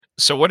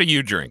So what are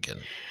you drinking?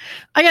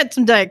 I got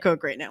some Diet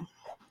Coke right now.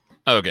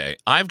 Okay,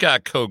 I've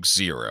got Coke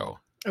Zero.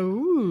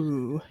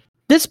 Ooh.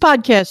 This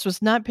podcast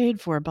was not paid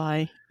for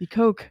by the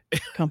Coke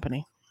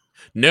company.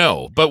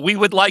 No, but we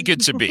would like it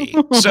to be.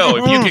 So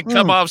if you could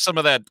come off some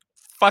of that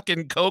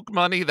fucking Coke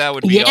money, that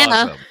would be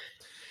awesome.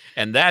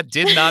 And that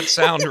did not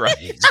sound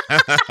right.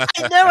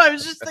 I know, I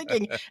was just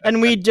thinking.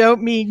 And we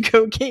don't mean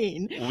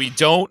cocaine. We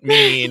don't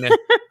mean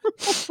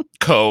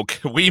Coke.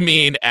 We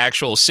mean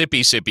actual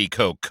sippy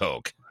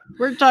Coke.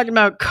 We're talking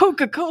about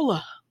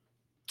Coca-Cola.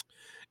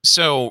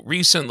 So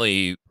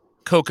recently,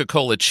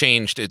 Coca-Cola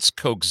changed its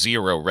Coke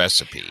Zero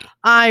recipe.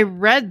 I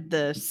read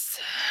this.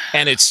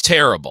 And it's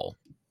terrible.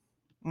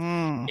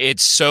 Mm.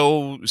 It's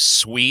so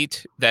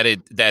sweet that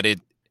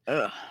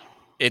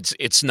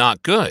it's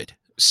not good.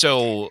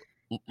 So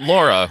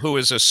Laura, who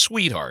is a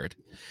sweetheart,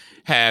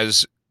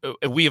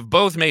 we have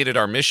both made it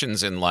our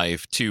missions in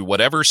life to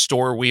whatever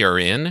store we are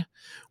in.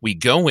 We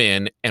go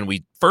in and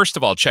we first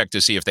of all check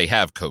to see if they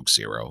have Coke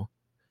Zero,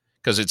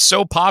 because it's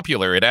so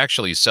popular it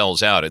actually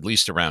sells out, at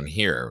least around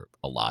here,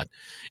 a lot.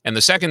 And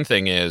the second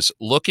thing is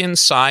look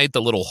inside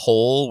the little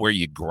hole where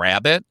you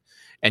grab it,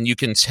 and you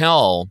can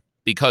tell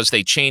because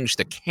they changed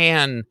the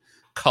can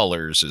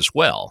colors as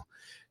well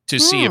to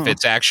see if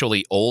it's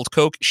actually old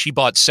Coke. She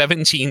bought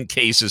 17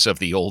 cases of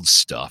the old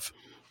stuff.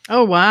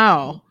 Oh,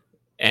 wow.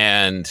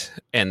 And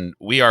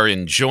we are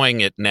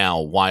enjoying it now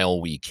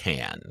while we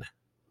can.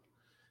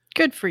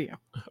 Good for you.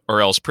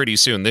 Or else pretty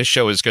soon this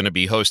show is going to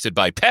be hosted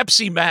by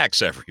Pepsi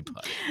Max,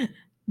 everybody.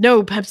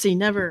 No, Pepsi,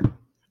 never.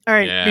 All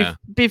right, Yeah.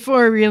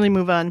 Before we really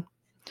move on,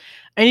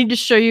 I need to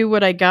show you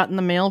what I got in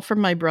the mail from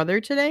my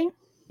brother today.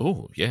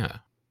 Oh, yeah.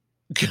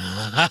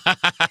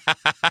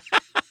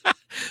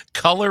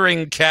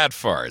 Coloring cat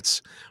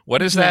farts. What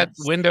does that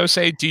window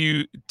say? Do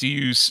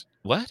you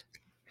what?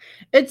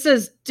 It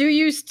says, "Do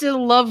you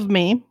still love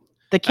me?"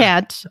 The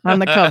cat on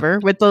the cover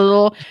with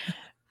the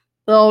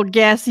little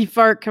gassy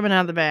fart coming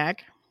out of the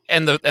back.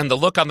 And the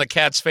look on the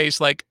cat's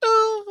face like,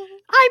 "Oh,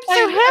 I'm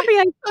so happy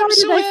I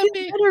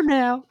feel better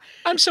now.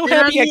 I'm so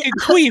happy I can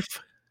queef."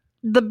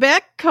 The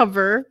back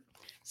cover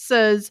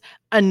says,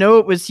 "I know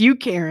it was you,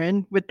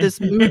 Karen," with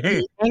this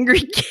movie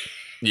Angry Cat.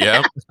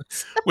 Yeah,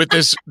 with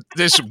this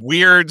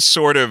weird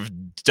sort of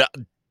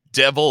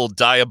devil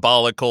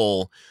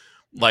diabolical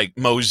like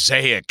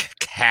mosaic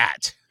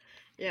cat.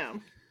 Yeah.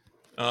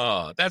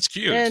 Oh, that's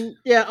cute. And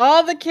yeah,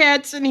 all the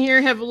cats in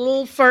here have a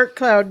little fart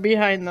cloud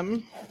behind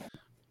them.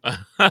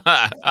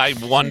 I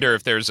wonder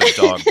if there's a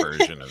dog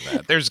version of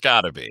that. There's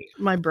got to be.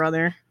 My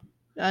brother.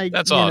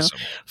 That's awesome.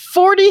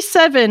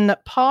 47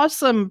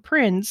 possum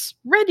prints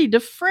ready to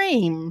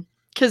frame.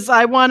 Because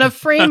I want to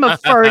frame a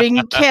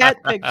farting cat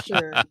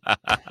picture.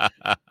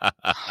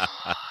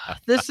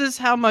 This is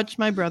how much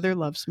my brother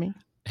loves me.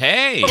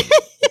 Hey,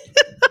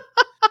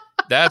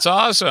 that's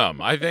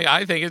awesome. I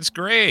think it's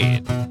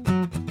great.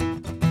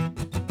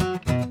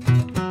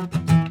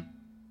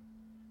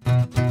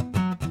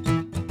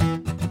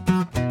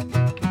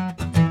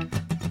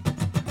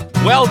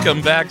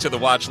 Welcome back to the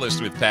Watch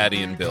List with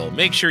Pattie and Bill.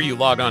 Make sure you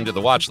log on to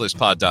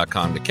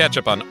thewatchlistpod.com to catch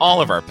up on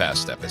all of our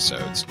past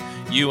episodes.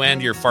 You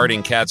and your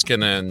farting cats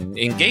can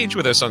engage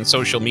with us on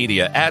social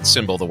media at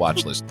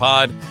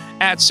 @TheWatchlistPod,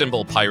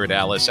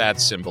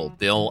 @PirateAlice,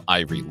 @Bill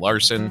Ivory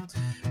Larson.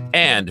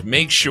 And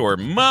make sure,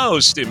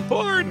 most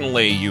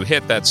importantly, you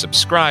hit that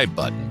subscribe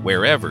button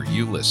wherever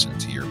you listen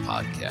to your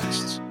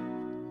podcasts.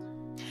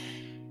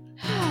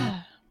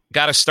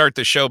 Got to start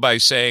the show by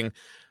saying,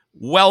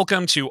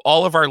 welcome to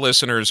all of our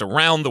listeners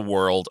around the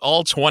world.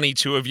 All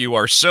 22 of you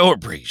are so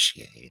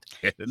appreciated.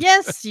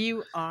 Yes,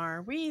 you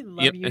are. We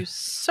love you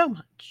so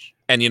much.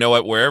 And you know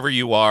what? Wherever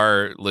you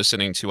are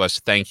listening to us,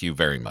 thank you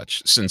very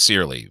much.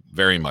 Sincerely,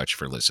 very much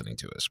for listening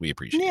to us. We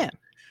appreciate it.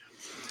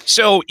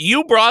 So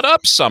you brought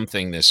up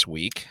something this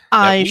week.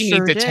 I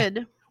sure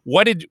did.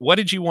 What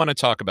did you want to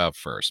talk about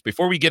first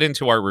before we get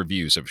into our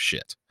reviews of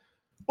shit?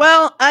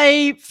 Well,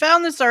 I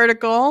found this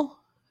article.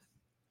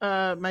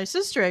 My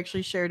sister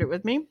actually shared it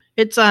with me.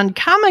 It's on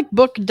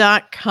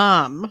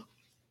comicbook.com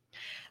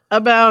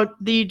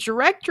about the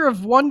director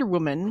of Wonder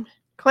Woman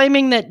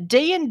claiming that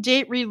day and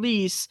date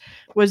release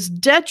was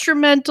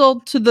detrimental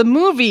to the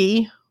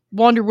movie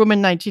Wonder Woman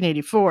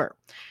 1984.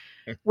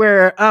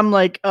 Where I'm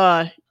like,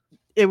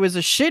 it was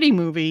a shitty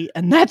movie,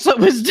 and that's what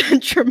was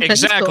detrimental.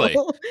 Exactly.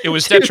 It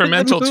was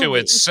detrimental to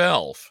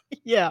itself.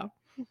 Yeah.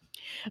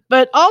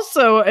 But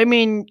also, I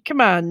mean,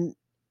 come on.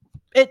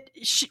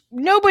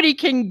 Nobody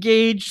can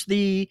gauge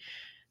the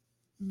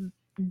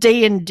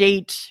day and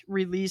date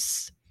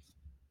release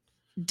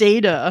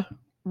data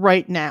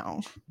right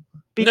now.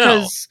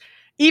 Because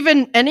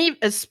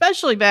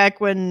especially back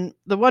when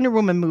the Wonder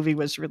Woman movie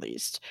was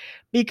released.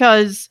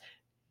 Because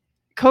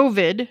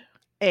COVID,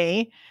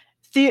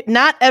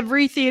 not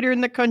every theater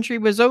in the country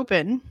was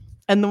open,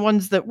 and the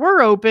ones that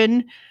were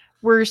open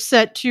were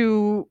set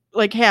to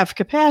like half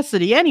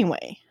capacity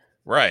anyway.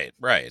 Right.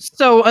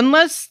 So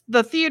unless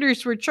the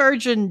theaters were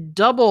charging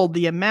double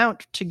the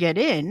amount to get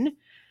in,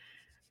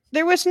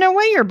 there was no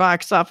way your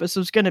box office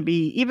was going to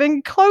be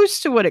even close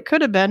to what it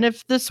could have been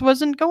if this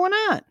wasn't going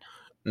on.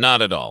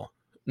 Not at all.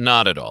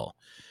 Not at all.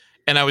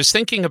 And I was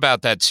thinking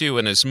about that too.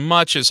 And as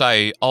much as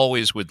I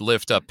always would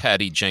lift up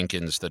Patty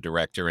Jenkins, the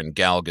director, and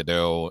Gal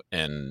Gadot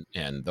and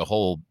the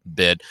whole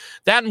bit,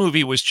 that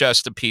movie was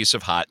just a piece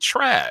of hot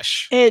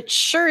trash. It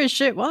sure as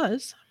shit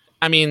was.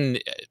 I mean,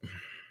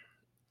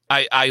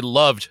 I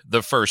loved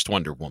the first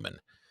Wonder Woman.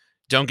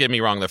 Don't get me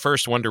wrong, the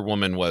first Wonder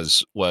Woman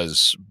was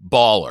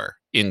baller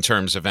in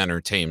terms of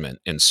entertainment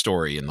and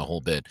story and the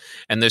whole bit.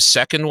 And the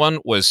second one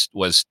was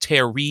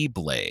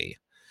terrible.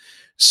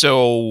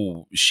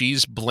 So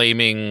she's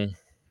blaming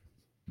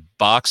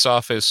box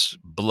office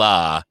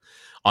blah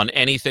on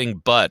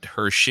anything but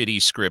her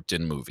shitty script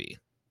and movie.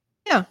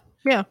 Yeah.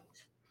 Yeah.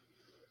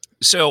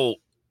 So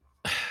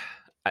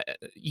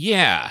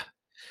yeah.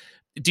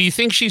 Do you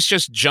think she's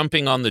just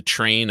jumping on the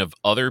train of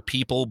other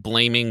people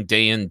blaming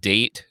day and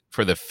date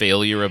for the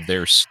failure of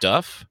their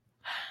stuff?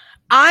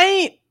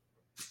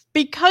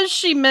 Because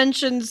she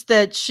mentions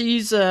that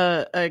she's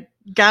a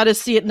gotta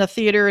see it in the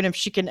theater, and if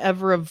she can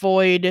ever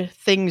avoid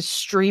things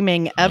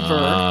streaming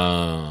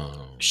ever,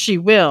 she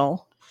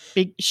will.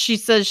 She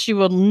says she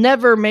will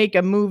never make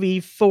a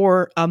movie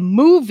for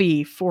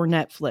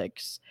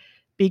Netflix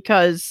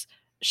because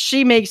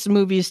she makes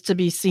movies to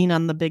be seen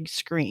on the big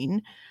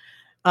screen.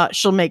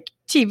 She'll make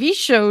TV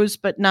shows,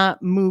 but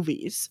not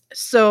movies.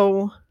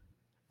 So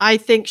I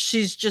think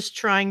she's just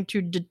trying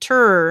to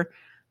deter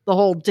the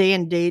whole day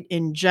and date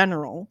in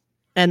general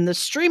and the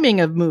streaming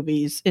of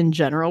movies in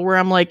general, where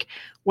I'm like,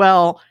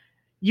 well,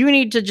 you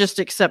need to just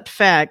accept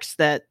facts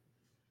that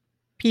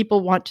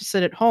people want to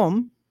sit at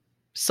home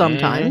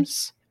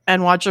sometimes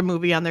and watch a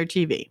movie on their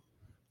TV.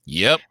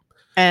 Yep.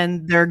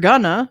 And they're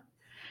gonna.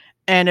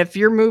 And if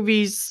your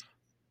movies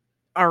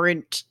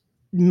aren't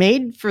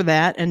made for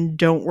that and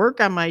don't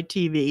work on my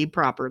TV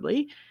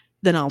properly,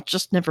 then I'll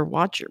just never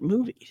watch your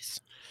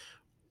movies.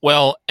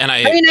 Well, and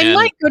I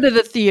might go to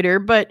the theater,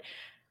 but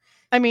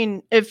I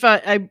mean, if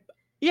I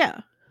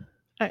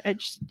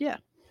just, yeah.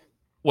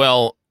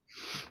 Well,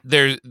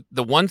 the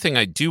one thing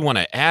I do want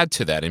to add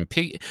to that, and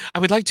I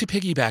would like to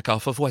piggyback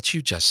off of what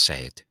you just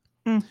said.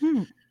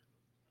 Mm-hmm.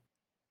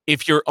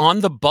 If you're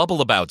on the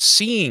bubble about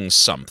seeing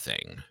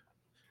something,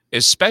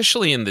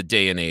 especially in the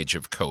day and age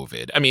of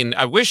COVID, I mean,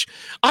 I wish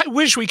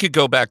we could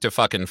go back to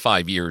fucking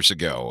 5 years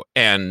ago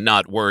and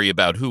not worry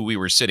about who we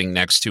were sitting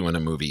next to in a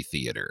movie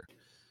theater.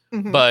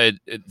 Mm-hmm. But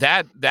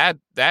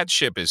that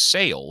ship has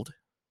sailed.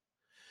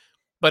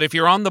 But if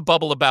you're on the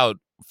bubble about,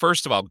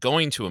 first of all,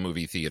 going to a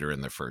movie theater in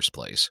the first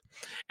place,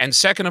 and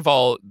second of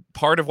all,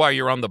 part of why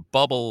you're on the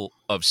bubble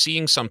of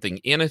seeing something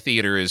in a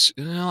theater is,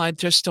 well, I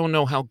just don't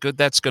know how good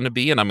that's going to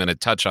be, and I'm going to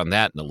touch on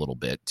that in a little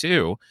bit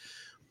too,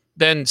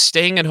 then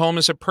staying at home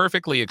is a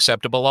perfectly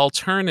acceptable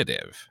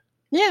alternative.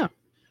 Yeah.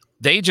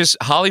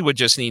 Hollywood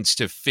just needs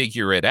to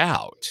figure it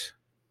out.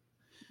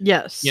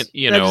 Yes. That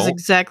is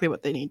exactly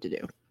what they need to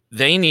do.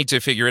 They need to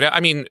figure it out.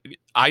 I mean,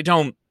 I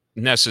don't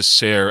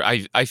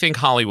necessarily, I think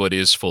Hollywood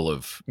is full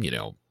of,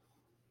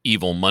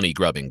 evil money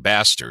grubbing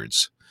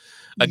bastards.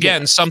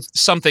 Again, yes.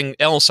 Something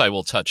else I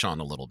will touch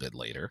on a little bit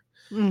later.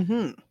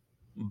 Mm-hmm.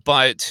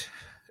 But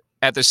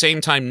at the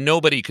same time,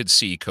 nobody could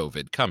see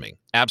COVID coming.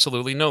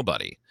 Absolutely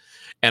nobody.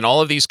 And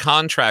all of these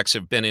contracts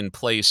have been in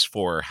place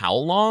for how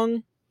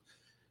long?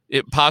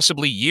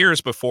 Possibly years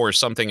before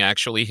something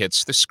actually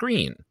hits the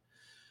screen.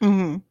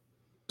 Mm-hmm.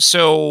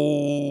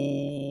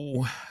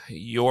 So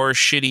your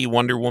shitty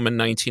Wonder Woman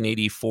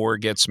 1984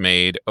 gets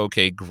made.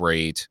 Okay,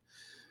 great.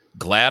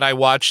 Glad I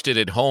watched it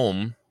at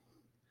home.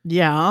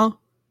 Yeah.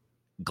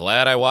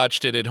 Glad I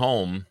watched it at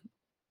home.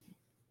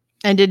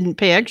 And didn't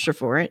pay extra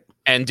for it.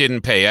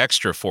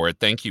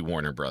 Thank you,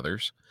 Warner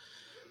Brothers.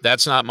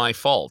 That's not my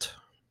fault.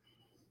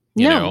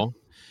 You know,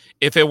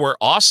 if it were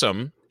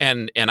awesome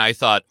and I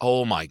thought,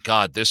 oh my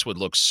God, this would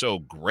look so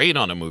great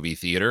on a movie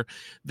theater,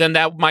 then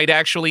that might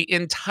actually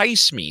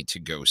entice me to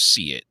go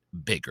see it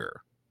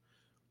bigger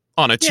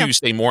on a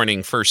Tuesday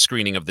morning, first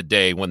screening of the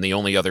day, when the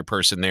only other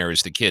person there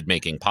is the kid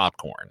making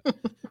popcorn.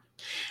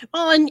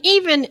 Well, and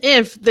even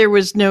if there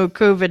was no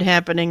COVID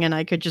happening and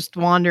I could just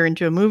wander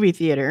into a movie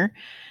theater,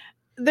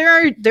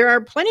 there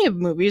are plenty of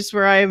movies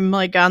where I'm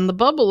like on the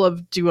bubble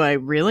of, do I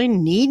really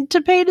need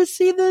to pay to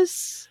see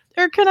this?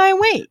 Or can I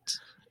wait?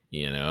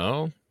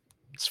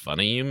 It's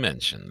funny you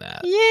mentioned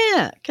that.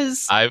 Yeah,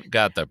 because I've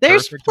got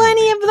there's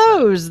plenty of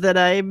those that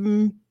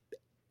I'm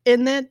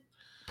in that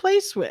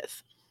place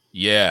with.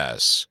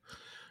 Yes.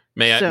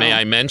 May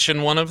I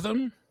mention one of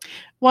them?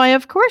 Why,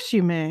 of course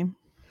you may.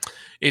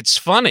 It's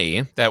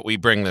funny that we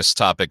bring this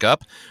topic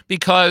up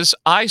because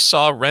I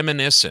saw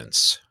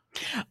Reminiscence.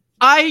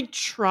 I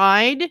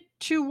tried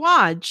to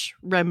watch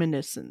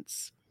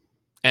Reminiscence.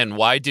 And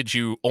why did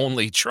you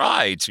only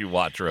try to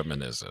watch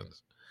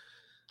Reminiscence?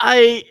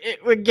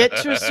 It would get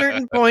to a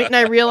certain point and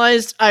I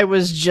realized I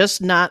was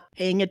just not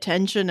paying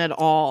attention at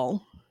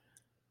all.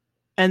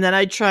 And then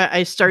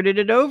I started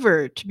it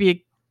over to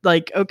be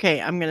like,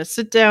 okay, I'm going to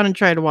sit down and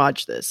try to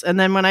watch this. And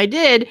then when I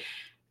did,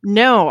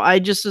 no, I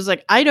just was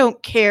like, I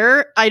don't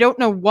care. I don't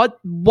know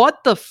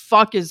what the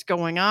fuck is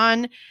going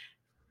on.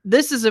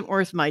 This isn't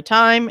worth my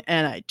time.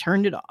 And I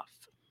turned it off.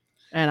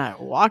 and I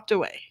walked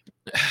away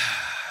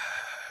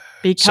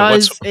So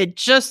what's because it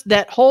just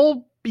that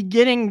whole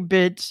beginning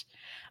bit,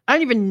 I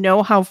don't even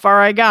know how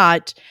far I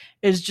got,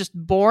 is just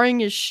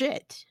boring as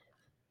shit.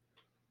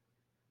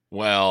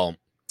 well,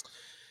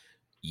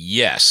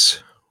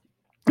 yes.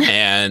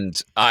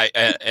 And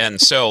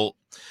so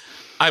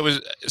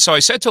I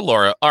said to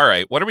Laura, all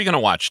right, what are we going to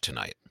watch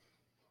tonight?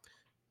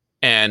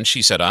 And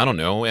she said, I don't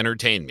know,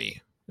 entertain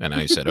me. And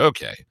I said,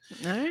 okay.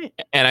 All right.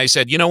 And I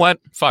said, you know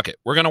what? Fuck it.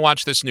 We're going to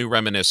watch this new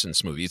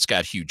Reminiscence movie. It's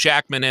got Hugh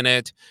Jackman in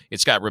it.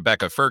 It's got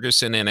Rebecca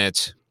Ferguson in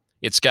it.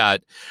 It's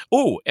got,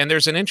 and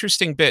there's an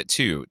interesting bit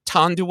too.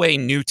 Tondeway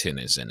Newton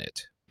is in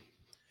it,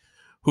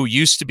 who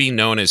used to be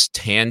known as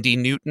Tandy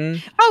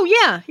Newton.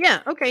 Oh, yeah.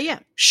 Yeah. Okay. Yeah.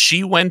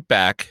 She went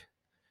back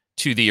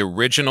to the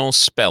original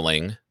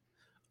spelling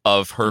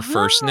of her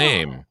first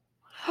name.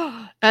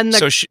 And the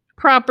So she,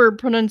 proper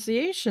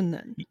pronunciation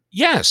then.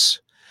 yes.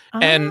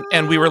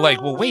 And we were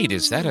like, well, wait,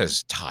 is that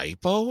a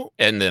typo?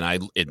 And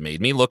then it made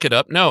me look it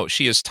up. No,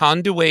 she is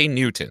Tondeway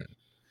Newton.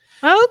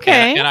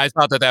 Okay. And I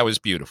thought that was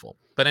beautiful.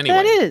 But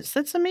anyway.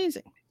 That's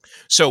amazing.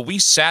 So we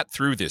sat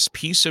through this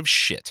piece of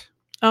shit.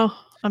 Oh,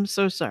 I'm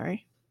so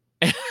sorry.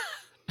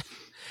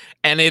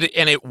 and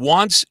it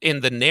wants,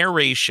 in the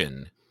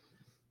narration,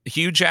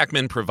 Hugh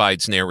Jackman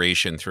provides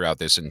narration throughout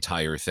this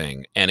entire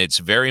thing, and it's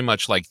very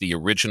much like the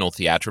original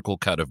theatrical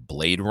cut of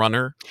Blade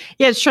Runner.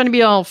 Yeah, it's trying to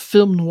be all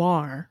film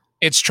noir.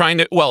 It's trying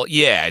to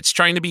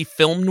be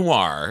film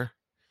noir,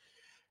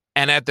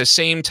 and at the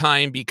same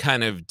time be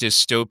kind of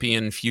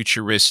dystopian,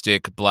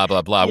 futuristic, blah,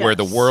 blah, blah, where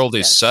the world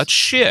is such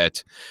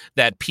shit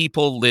that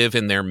people live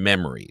in their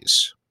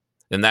memories.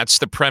 And that's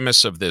the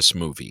premise of this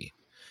movie.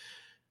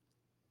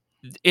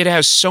 It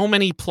has so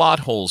many plot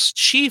holes,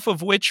 chief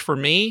of which, for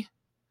me,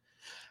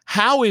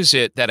 how is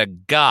it that a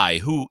guy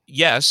who,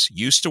 yes,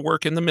 used to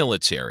work in the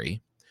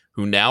military,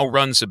 who now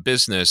runs a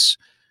business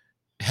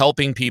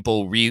helping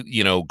people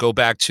go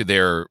back to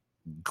their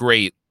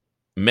great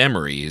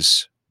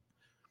memories,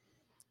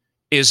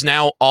 is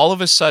now all of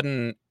a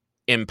sudden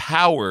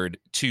empowered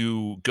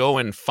to go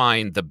and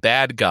find the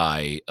bad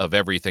guy of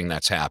everything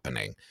that's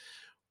happening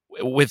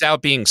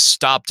without being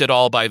stopped at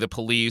all by the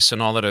police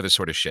and all that other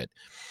sort of shit.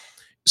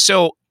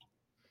 So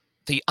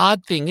the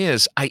odd thing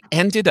is, I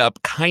ended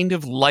up kind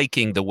of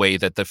liking the way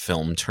that the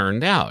film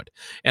turned out.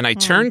 And I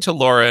turned to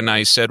Laura and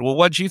I said, well,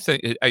 what'd you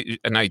think?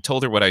 And I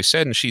told her what I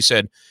said. And she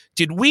said,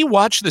 did we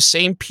watch the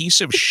same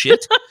piece of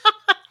shit?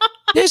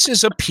 This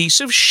is a piece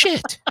of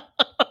shit.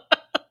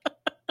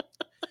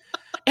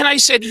 And I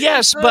said,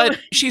 yes, but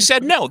she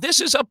said, no,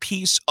 this is a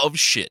piece of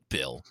shit,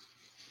 Bill.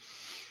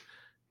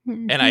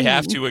 And I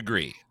have to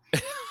agree.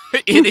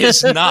 It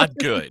is not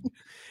good.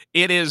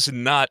 It is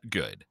not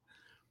good.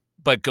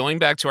 But going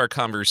back to our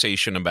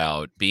conversation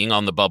about being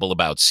on the bubble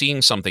about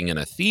seeing something in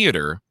a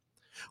theater,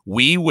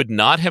 we would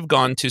not have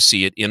gone to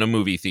see it in a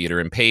movie theater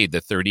and paid the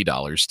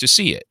 $30 to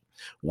see it.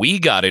 We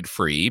got it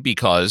free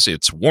because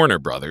it's Warner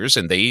Brothers,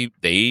 and they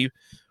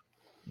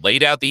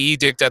laid out the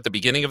edict at the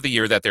beginning of the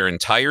year that their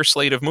entire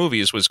slate of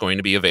movies was going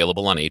to be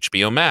available on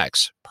HBO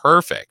Max.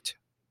 Perfect.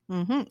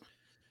 Mm-hmm.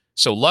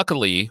 So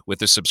luckily, with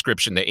the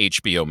subscription to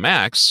HBO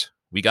Max,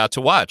 we got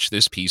to watch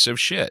this piece of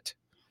shit.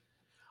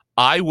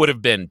 I would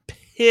have been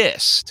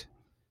pissed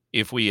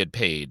if we had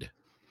paid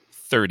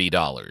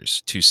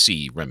 $30 to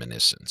see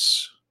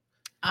Reminiscence.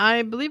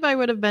 I believe I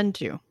would have been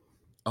too.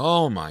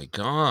 Oh my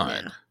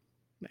God.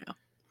 Yeah.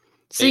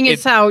 Seeing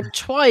it's out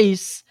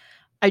twice,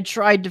 I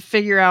tried to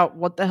figure out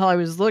what the hell I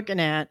was looking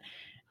at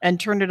and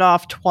turned it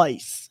off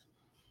twice.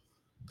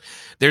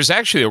 There's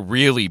actually a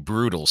really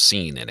brutal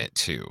scene in it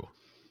too.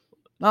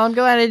 Well, I'm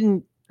glad I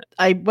didn't.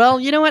 Well,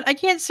 you know what? I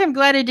can't say I'm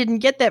glad I didn't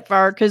get that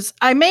far, because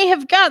I may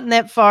have gotten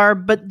that far,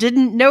 but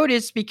didn't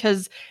notice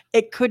because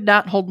it could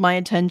not hold my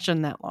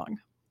attention that long.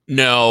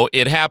 No,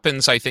 it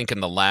happens, I think, in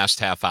the last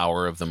half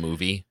hour of the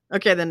movie.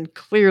 Okay, then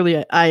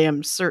clearly I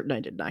am certain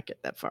I did not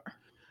get that far.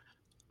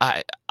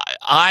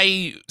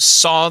 I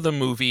saw the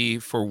movie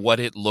for what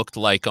it looked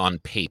like on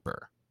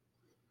paper.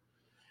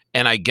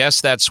 And I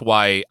guess that's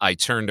why I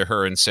turned to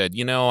her and said,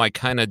 I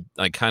kind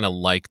of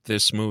liked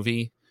this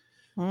movie.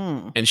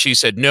 And she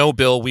said, no,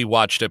 Bill, we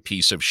watched a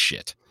piece of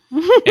shit.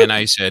 And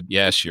I said,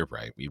 yes, you're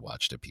right. We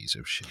watched a piece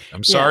of shit.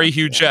 I'm sorry,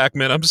 Hugh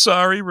Jackman. I'm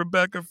sorry,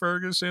 Rebecca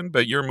Ferguson,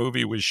 but your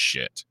movie was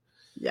shit.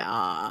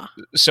 Yeah.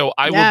 So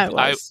I'd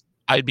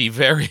be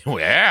very, it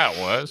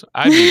was.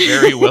 I'd be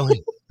very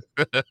willing.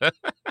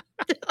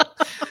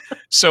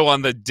 So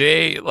on the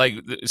day,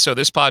 so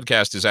this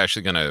podcast is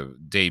actually going to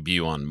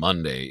debut on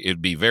Monday.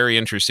 It'd be very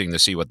interesting to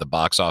see what the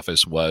box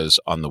office was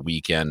on the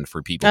weekend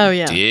for people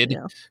who did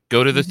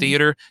go to the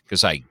theater,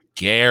 because I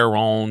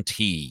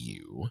guarantee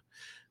you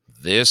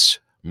this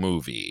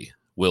movie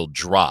will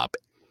drop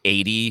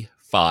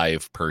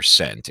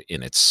 85%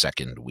 in its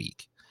second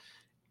week.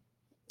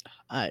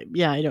 I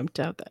don't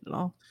doubt that at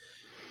all.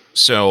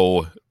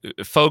 So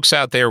folks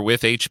out there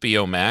with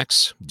HBO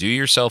Max, do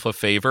yourself a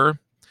favor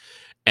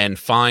and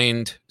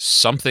find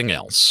something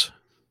else.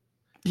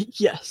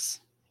 Yes.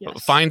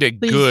 Find a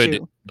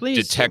good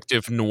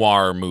detective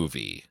noir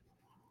movie.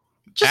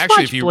 Just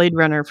Actually, if watch you Blade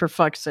Runner, for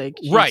fuck's sake.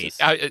 right,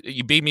 Jesus.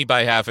 you beat me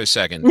by half a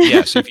second.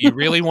 Yes, if you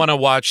really want to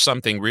watch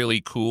something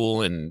really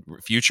cool and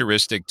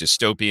futuristic,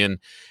 dystopian,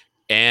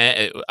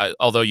 and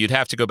although you'd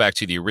have to go back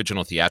to the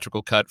original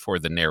theatrical cut for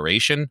the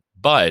narration,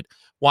 but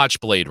watch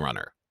Blade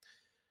Runner.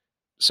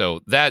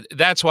 So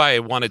that's why I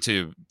wanted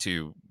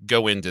to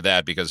go into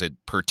that, because it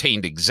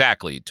pertained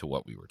exactly to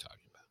what we were talking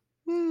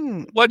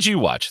about. What'd you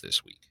watch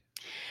this week?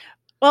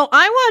 Well,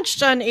 I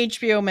watched on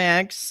HBO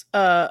Max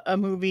a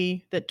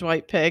movie that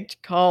Dwight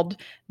picked called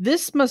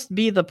This Must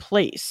Be the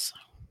Place.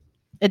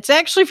 It's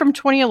actually from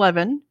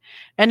 2011,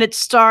 and it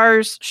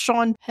stars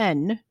Sean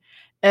Penn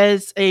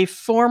as a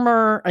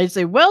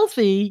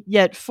wealthy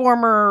yet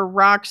former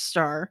rock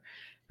star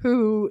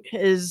who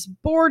is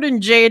bored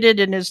and jaded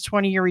in his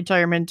 20-year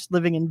retirement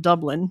living in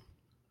Dublin.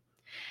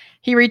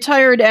 He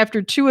retired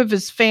after 2 of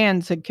his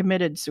fans had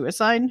committed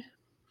suicide.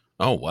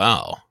 Oh,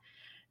 wow.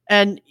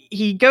 And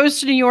he goes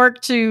to New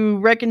York to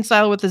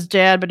reconcile with his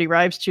dad, but he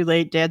arrives too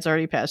late. Dad's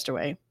already passed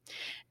away.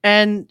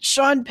 And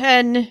Sean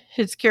Penn,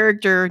 his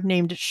character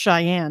named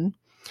Cheyenne,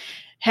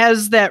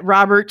 has that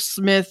Robert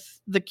Smith,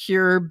 The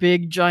Cure,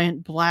 big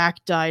giant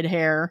black dyed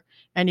hair,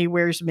 and he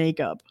wears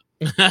makeup.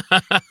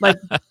 Like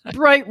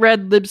bright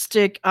red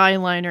lipstick,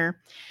 eyeliner.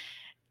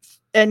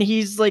 And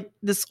he's like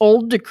this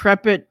old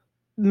decrepit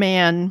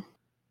man,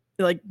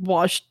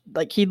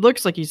 he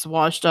looks like he's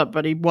washed up,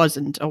 but he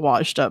wasn't a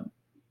washed up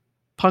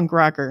punk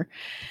rocker.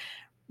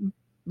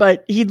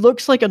 But he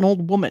looks like an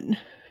old woman.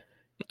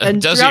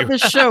 And throughout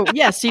this show,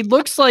 yes, he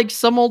looks like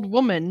some old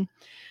woman,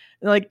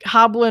 like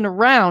hobbling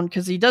around,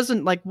 because he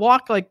doesn't like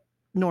walk like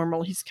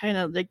normal. He's kind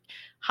of like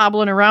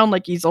hobbling around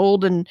like he's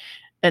old, and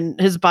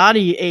his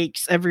body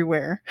aches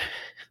everywhere.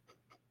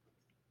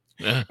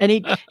 And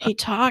he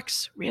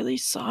talks really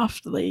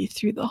softly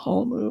through the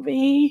whole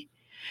movie,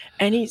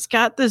 and he's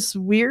got this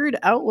weird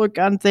outlook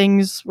on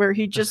things where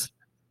he just,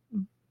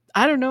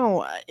 I don't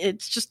know,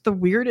 it's just the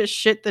weirdest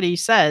shit that he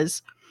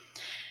says.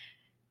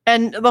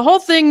 And the whole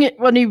thing,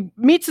 when he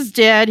meets his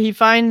dad, he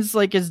finds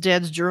like his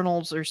dad's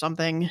journals or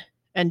something.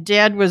 And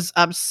dad was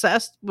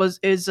obsessed,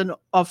 is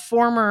a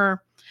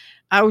former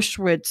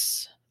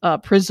Auschwitz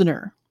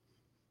prisoner.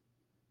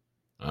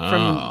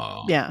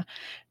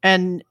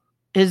 And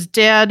his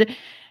dad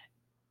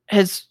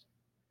has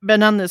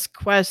been on this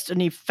quest,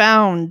 and he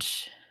found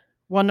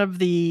one of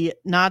the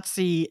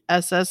Nazi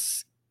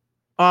SS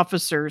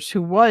officers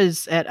who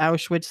was at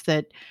Auschwitz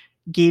that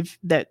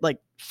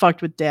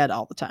fucked with dad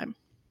all the time.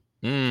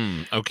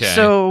 Okay.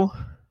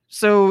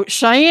 So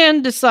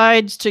Cheyenne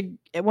decides to,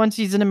 once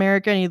he's in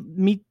America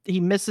and he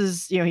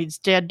misses, his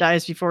dad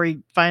dies before he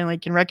finally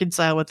can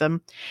reconcile with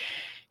him.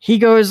 He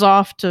goes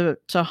off to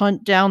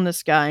hunt down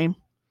this guy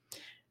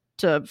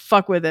to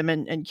fuck with him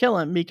and kill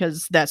him,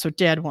 because that's what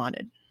dad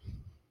wanted.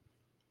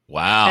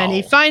 Wow. And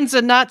he finds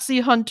a Nazi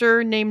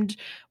hunter named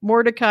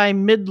Mordecai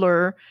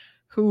Midler,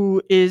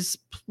 who is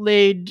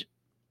played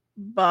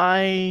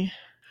by,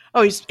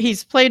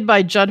 he's played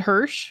by Judd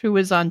Hirsch, who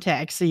was on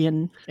Taxi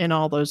and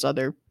all those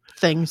other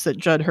things that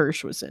Judd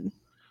Hirsch was in.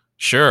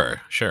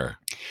 Sure.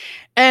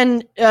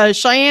 And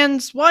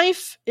Cheyenne's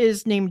wife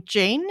is named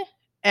Jane,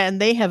 and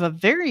they have a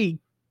very,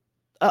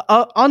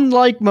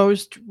 unlike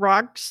most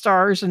rock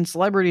stars and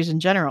celebrities in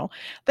general,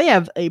 they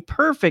have a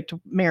perfect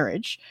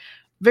marriage.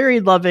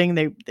 Very loving.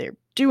 They're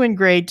doing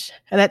great.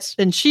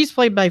 And she's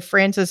played by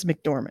Frances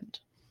McDormand.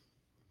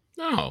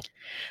 Oh.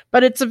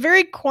 But it's a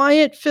very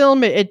quiet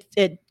film. It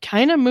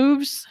kind of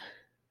moves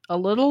a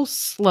little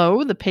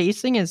slow. The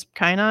pacing is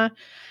kind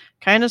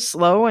of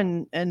slow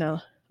and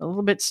a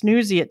little bit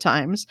snoozy at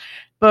times.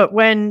 But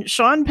when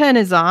Sean Penn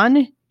is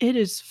on, it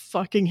is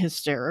fucking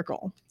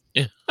hysterical.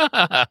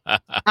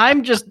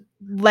 I'm just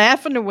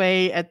laughing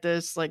away at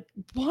this. Like,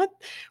 what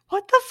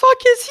the fuck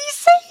is he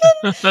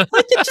saying?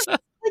 Like, it just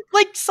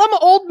like some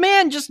old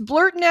man just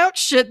blurting out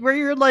shit where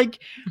you're like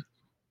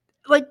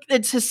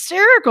it's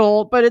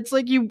hysterical, but it's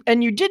like you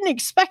didn't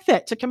expect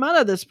that to come out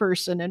of this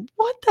person. And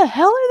what the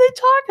hell are they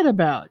talking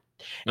about?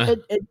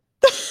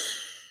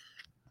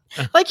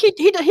 Like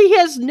he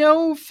has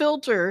no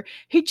filter.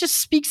 He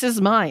just speaks his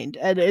mind,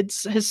 and it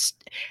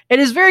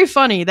is very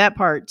funny, that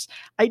part.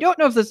 I don't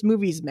know if this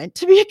movie is meant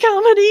to be a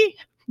comedy.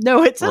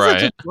 No, it says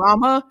it's a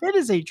drama. It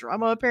is a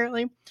drama,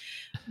 apparently.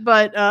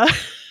 But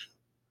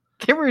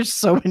there were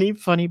so many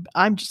funny.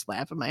 I'm just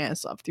laughing my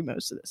ass off through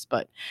most of this,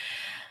 but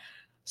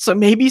so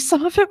maybe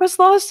some of it was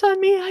lost on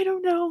me. I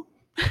don't know.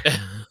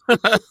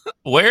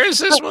 Where is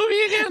this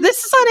movie again?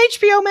 This is on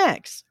HBO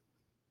Max.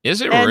 Is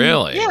it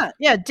really?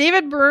 Yeah.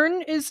 David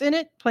Byrne is in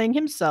it playing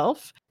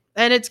himself.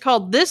 And it's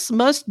called This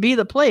Must Be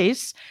the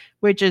Place,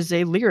 which is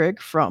a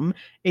lyric from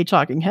a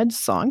Talking Heads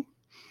song.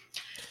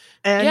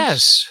 And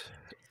yes.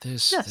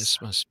 This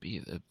must be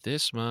the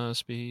place.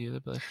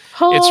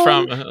 Home, it's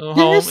from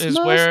home is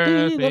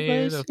where be the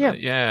place.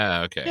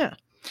 Yeah, okay. Yeah.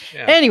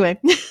 Anyway.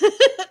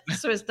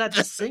 So it's not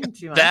just sing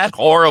too much. That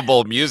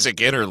horrible music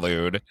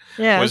interlude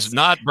was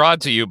not brought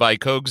to you by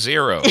Coke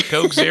Zero.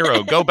 Coke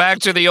Zero. Go back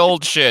to the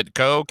old shit,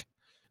 Coke.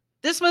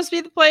 This Must Be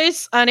the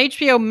Place on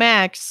HBO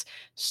Max,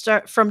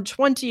 start from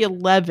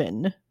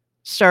 2011.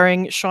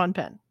 starring Sean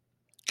Penn.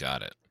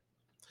 Got it.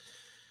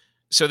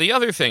 So the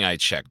other thing I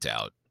checked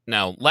out,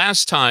 now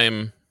last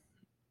time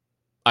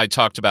I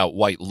talked about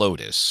White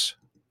Lotus.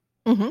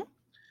 Mm-hmm.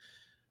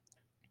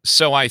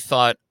 So I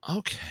thought,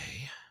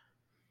 okay.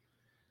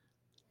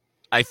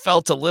 I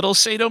felt a little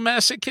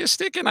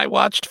sadomasochistic and I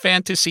watched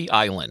Fantasy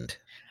Island.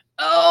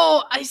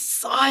 Oh, I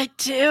saw it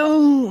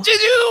too.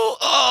 Did you?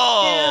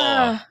 Oh,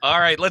 Yeah. all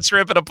right. Let's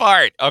rip it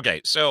apart.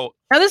 Okay, so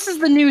Now this is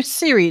the new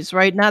series,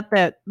 right? Not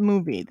that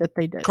movie that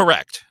they did.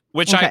 correct,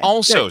 which I Okay,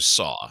 also good.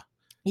 saw.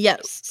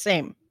 Yes,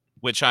 same.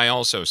 Which I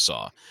also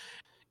saw.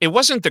 It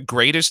wasn't the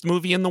greatest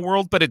movie in the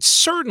world, but it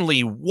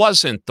certainly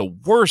wasn't the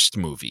worst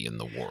movie in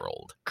the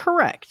world.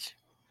 Correct.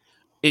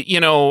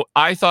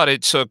 I thought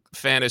it took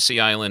Fantasy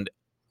Island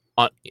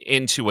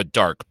into a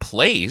dark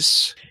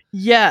place.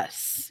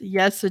 Yes,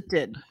 it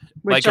did.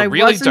 Which Like a I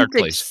really wasn't dark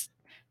place.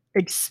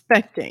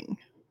 expecting.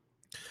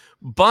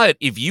 But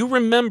if you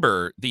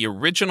remember, the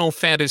original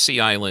Fantasy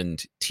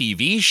Island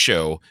TV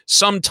show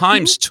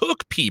sometimes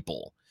took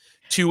people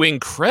to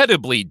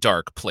incredibly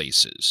dark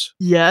places.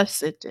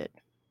 Yes, it did.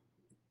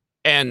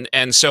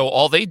 And so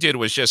all they did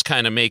was just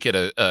kind of make it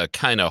a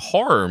kind of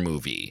horror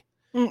movie.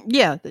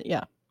 Yeah.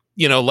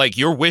 Like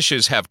your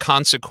wishes have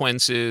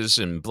consequences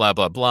and blah,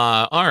 blah,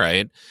 blah. All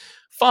right,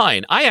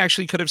 fine. I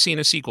actually could have seen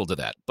a sequel to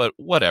that, but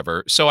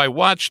whatever. So I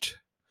watched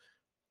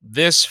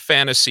this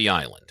Fantasy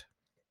Island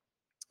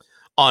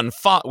on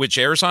Fox, which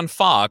airs on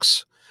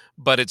Fox,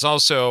 but it's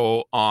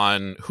also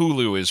on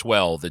Hulu as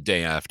well the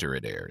day after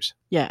it airs.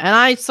 Yeah, and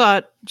I saw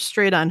it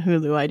straight on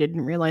Hulu. I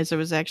didn't realize it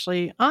was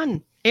actually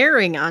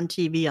airing on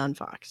TV on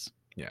Fox.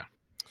 Yeah.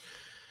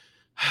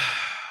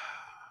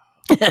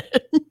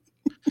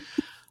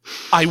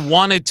 I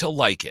wanted to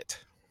like it.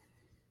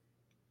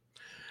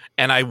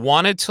 And I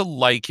wanted to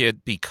like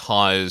it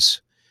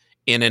because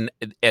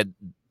at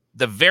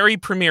the very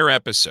premiere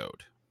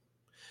episode,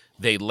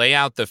 they lay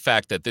out the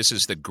fact that this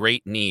is the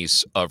great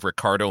niece of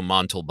Ricardo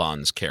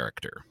Montalban's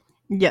character.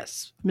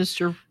 Yes,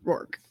 Mr.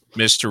 Rourke.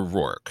 Mr.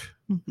 Rourke.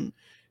 Mm-hmm.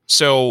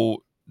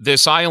 So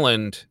this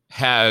island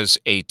has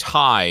a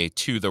tie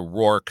to the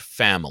Rourke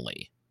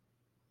family,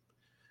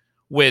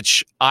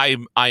 which I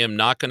am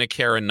not going to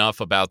care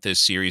enough about this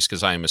series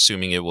because I am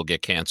assuming it will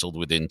get canceled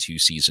within 2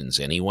 seasons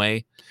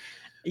anyway.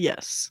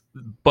 Yes.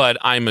 But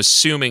I'm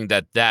assuming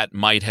that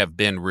might have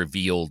been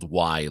revealed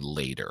why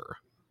later.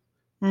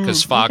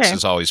 Because Fox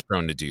is always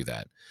prone to do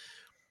that.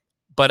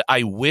 But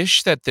I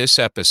wish that this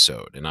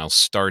episode, and I'll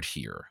start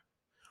here,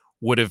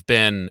 would have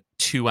been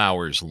 2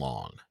 hours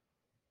long.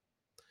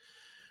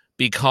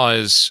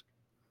 Because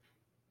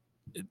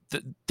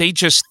they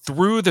just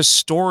threw the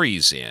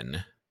stories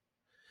in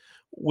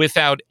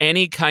without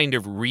any kind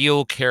of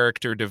real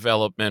character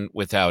development,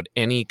 without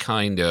any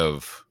kind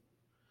of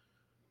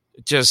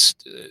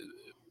just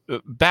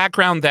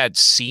background that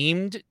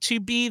seemed to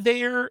be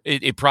there.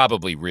 It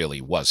probably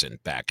really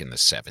wasn't back in the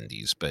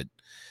 70s, but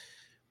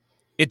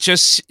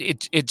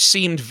it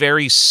seemed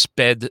very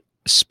sped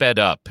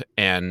up,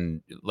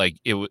 and like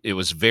it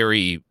was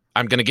very,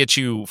 I'm going to get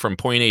you from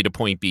point A to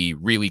point B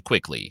really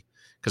quickly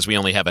because we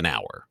only have an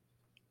hour.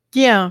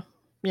 Yeah.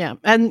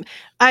 And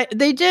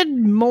they did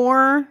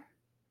more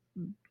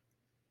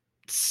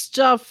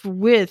stuff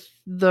with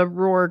the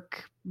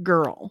Rourke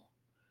girl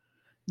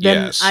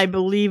than I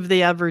believe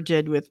they ever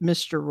did with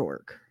Mr.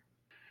 Rourke.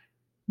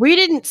 We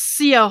didn't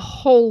see a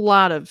whole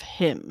lot of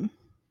him.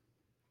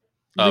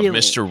 Of really.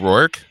 Mr.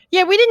 Rourke?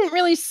 Yeah, we didn't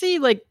really see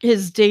like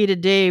his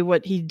day-to-day,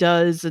 what he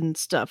does and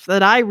stuff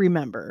that I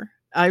remember.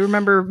 I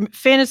remember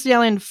Fantasy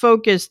Island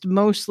focused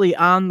mostly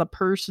on the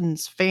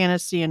person's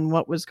fantasy and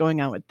what was going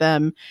on with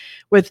them,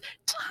 with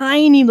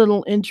tiny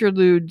little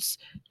interludes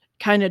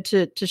kind of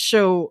to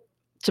show,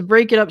 to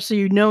break it up so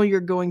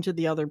you're going to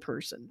the other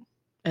person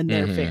and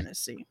their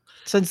fantasy,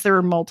 since there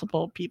were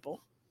multiple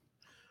people.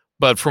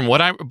 But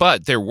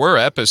but there were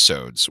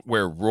episodes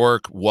where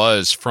Rourke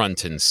was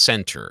front and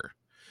center.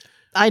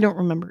 I don't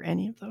remember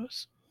any of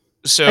those.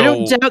 So I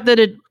don't doubt that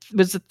it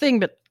was a thing,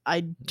 but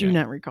I do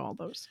not recall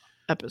those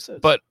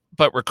episodes. But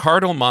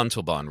Ricardo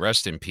Montalban,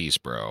 rest in peace,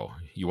 bro.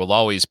 You will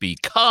always be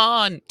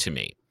Khan to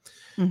me.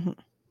 Mm-hmm.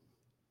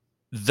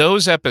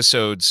 Those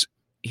episodes,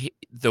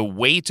 the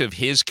weight of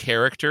his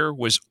character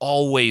was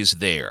always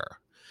there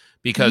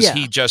because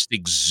he just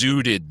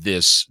exuded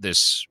this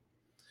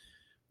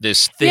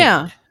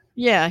thing.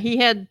 Yeah, he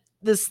had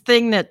this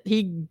thing that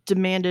he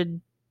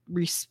demanded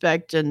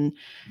respect, and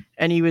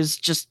he was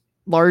just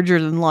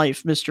larger than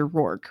life. Mr.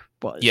 Rourke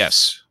was.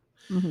 Yes.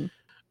 Mm-hmm.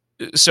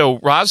 So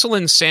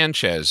Rosalind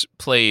Sanchez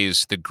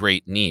plays the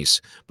great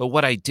niece, but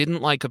what I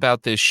didn't like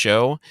about this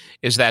show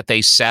is that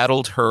they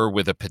saddled her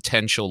with a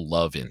potential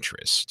love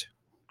interest.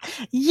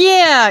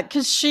 Yeah,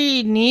 because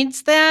she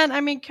needs that.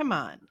 I mean, come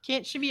on.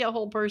 Can't she be a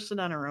whole person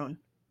on her own?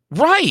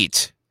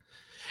 Right.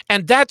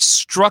 And that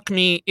struck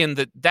me in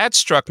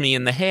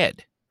the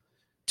head,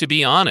 to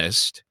be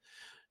honest.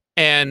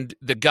 And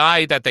the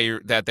guy that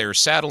they're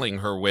saddling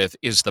her with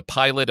is the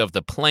pilot of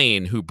the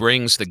plane who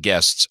brings the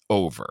guests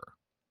over.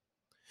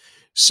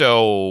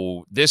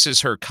 So this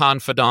is her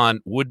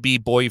confidant, would-be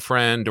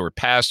boyfriend, or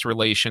past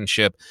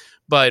relationship.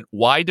 But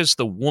why does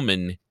the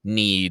woman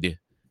need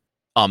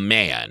a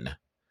man?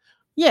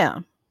 Yeah.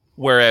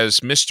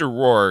 Whereas Mr.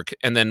 Rourke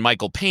and then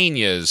Michael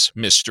Pena's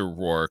Mr.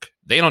 Rourke,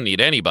 they don't need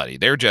anybody.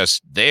 They're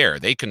just there.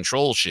 They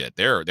control shit.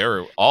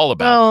 They're all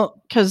about it.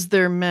 Well, because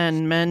they're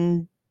men.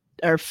 Men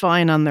are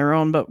fine on their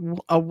own, but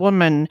a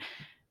woman,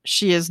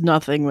 she is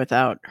nothing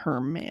without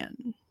her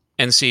man.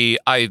 And see,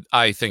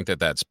 I think that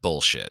that's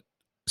bullshit.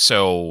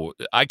 So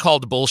I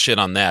called bullshit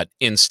on that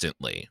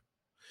instantly.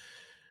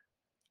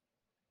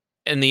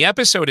 And the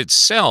episode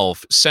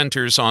itself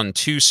centers on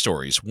two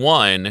stories.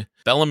 One,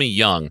 Bellamy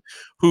Young,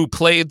 who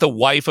played the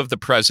wife of the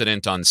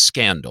president on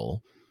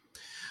Scandal,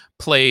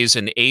 plays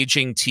an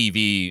aging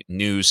TV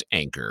news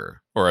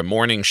anchor or a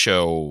morning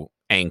show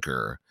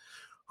anchor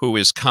who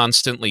is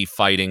constantly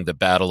fighting the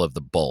battle of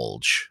the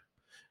bulge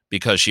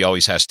because she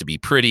always has to be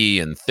pretty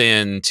and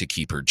thin to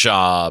keep her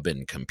job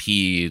and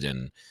compete.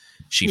 And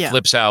she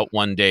flips out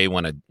one day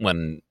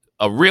when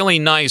a really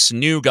nice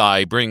new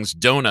guy brings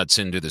donuts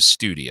into the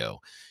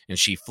studio, and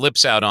she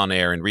flips out on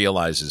air and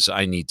realizes,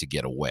 I need to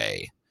get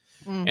away.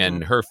 Mm-hmm.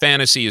 And her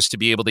fantasy is to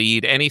be able to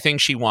eat anything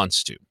she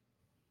wants to.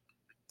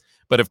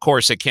 But of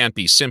course, it can't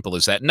be simple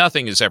as that.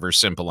 Nothing is ever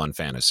simple on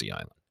Fantasy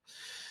Island.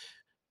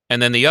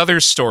 And then the other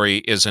story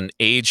is an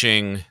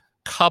aging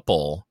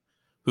couple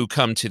who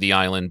come to the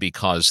island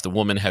because the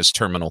woman has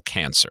terminal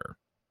cancer.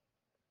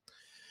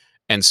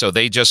 And so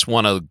they just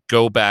want to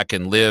go back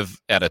and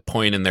live at a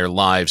point in their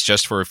lives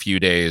just for a few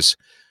days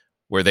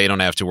where they don't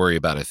have to worry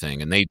about a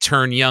thing. And they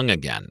turn young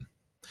again.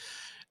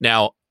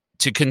 Now,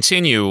 to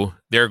continue,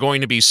 there are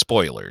going to be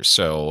spoilers.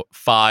 So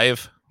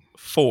 5,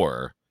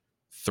 4,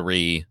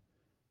 3,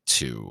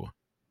 2,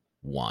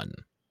 1.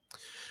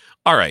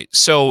 All right.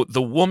 So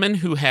the woman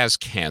who has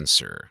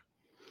cancer.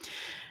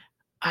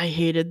 I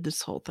hated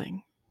this whole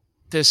thing.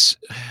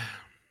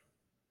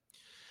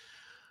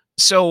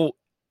 So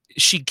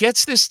she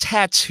gets this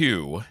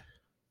tattoo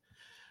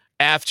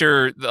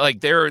after,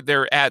 like,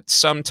 they're at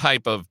some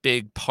type of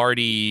big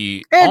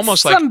party. It's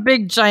almost some like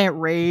big giant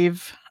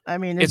rave. I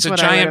mean, it's a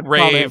giant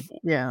rave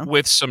yeah.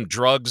 with some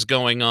drugs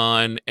going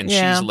on, and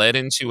she's led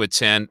into a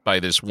tent by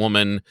this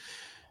woman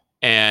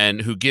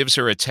and who gives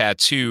her a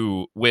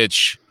tattoo,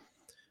 which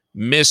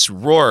Miss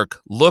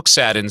Rourke looks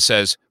at and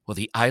says, well,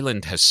 the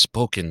island has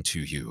spoken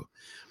to you.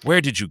 Where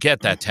did you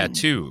get that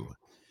tattoo?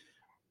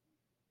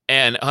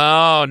 And,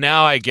 oh,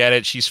 now I get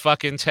it. She's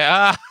fucking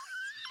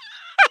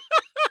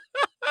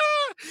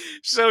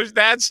So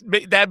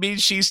that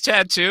means she's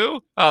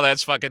tattoo? Oh,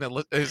 that's fucking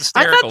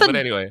hysterical. I thought but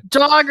anyway.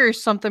 Dog or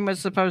something was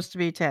supposed to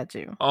be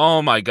tattoo.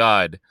 Oh, my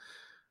God.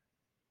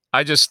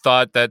 I just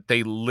thought that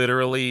they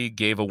literally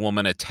gave a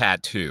woman a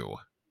tattoo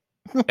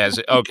as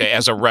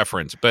a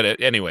reference.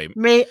 But anyway.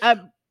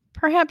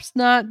 Perhaps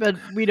not, but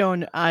we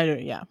don't.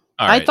 Yeah.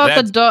 Right, I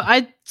thought the dog.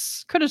 I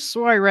could have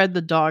swore I read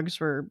the dogs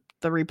were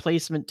the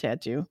replacement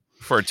tattoo.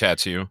 For a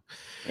tattoo.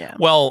 Yeah.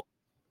 Well,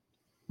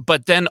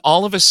 but then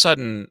all of a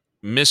sudden,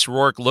 Miss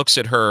Rourke looks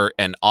at her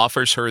and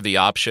offers her the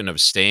option of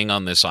staying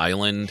on this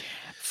island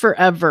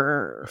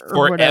forever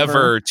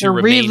to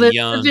remain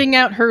young, living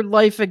out her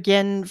life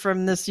again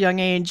from this young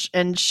age.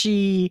 And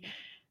she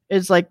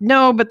is like,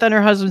 no, but then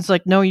her husband's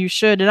like, no, you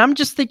should. And I'm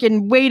just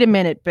thinking, wait a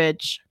minute,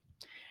 bitch.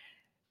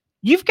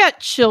 You've got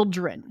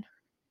children.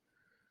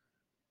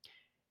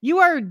 You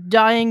are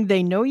dying.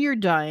 They know you're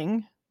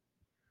dying.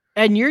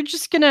 And you're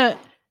just gonna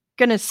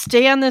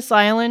stay on this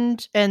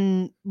island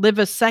and live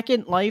a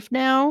second life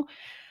now,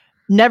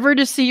 never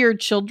to see your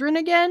children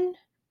again,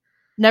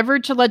 never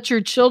to let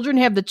your children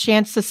have the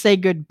chance to say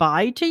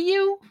goodbye to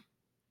you.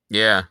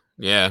 Yeah.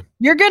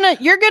 You're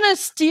gonna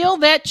steal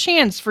that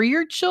chance for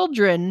your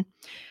children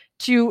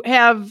to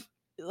have,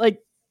 like,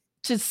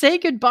 to say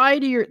goodbye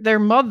to their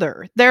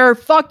mother, their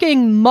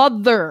fucking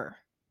mother.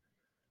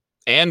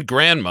 And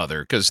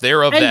grandmother, because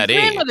they're of that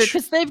age.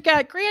 Because they've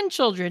got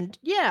grandchildren.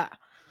 Yeah.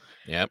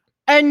 Yep.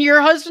 And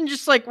your husband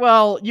just like,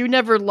 well, you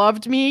never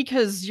loved me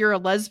because you're a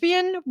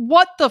lesbian?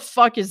 What the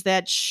fuck is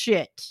that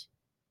shit?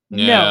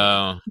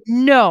 No,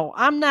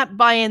 I'm not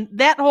buying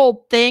that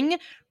whole thing.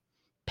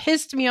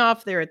 Pissed me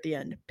off there at the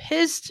end.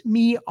 Pissed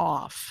me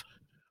off.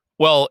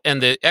 Well,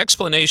 and the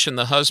explanation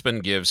the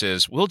husband gives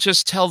is, we'll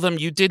just tell them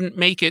you didn't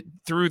make it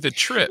through the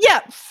trip.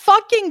 Yeah,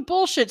 fucking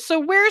bullshit. So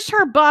where's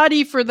her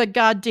body for the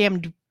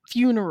goddamn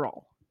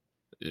funeral?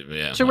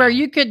 Yeah, where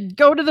you could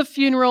go to the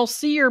funeral,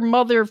 see your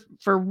mother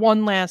for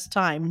one last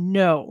time.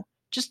 No,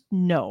 just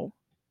no.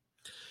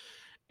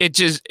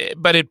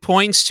 But it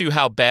points to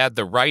how bad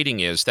the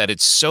writing is, that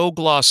it's so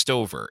glossed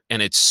over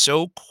and it's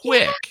so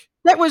quick.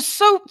 Yeah, that was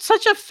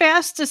such a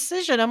fast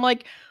decision. I'm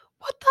like,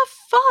 what the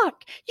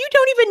fuck? You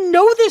don't even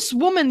know this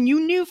woman you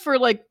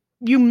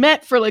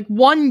met for like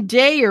one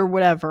day or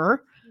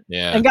whatever.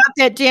 Yeah. And got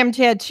that damn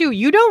tattoo.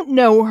 You don't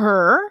know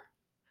her.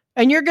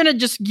 And you're going to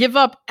just give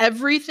up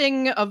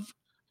everything of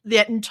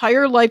that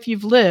entire life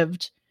you've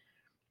lived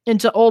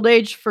into old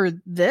age for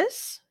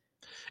this?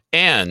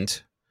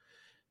 And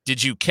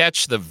did you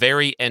catch the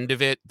very end of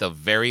it, the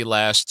very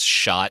last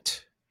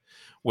shot,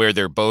 where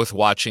they're both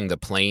watching the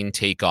plane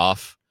take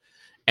off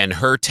and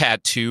her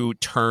tattoo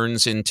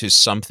turns into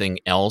something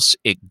else.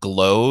 It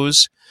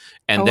glows.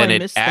 And Oh, then I it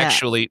missed that.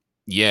 actually,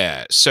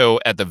 yeah. So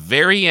at the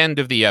very end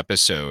of the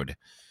episode,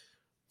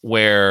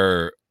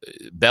 where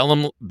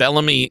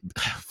Bellamy,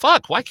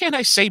 fuck, why can't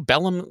I say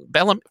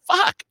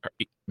fuck,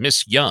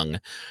 Miss Young,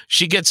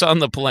 she gets on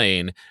the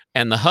plane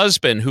and the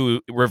husband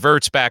who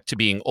reverts back to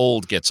being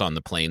old gets on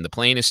the plane. The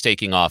plane is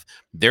taking off.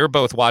 They're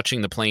both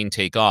watching the plane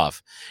take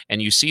off.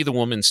 And you see the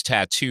woman's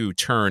tattoo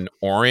turn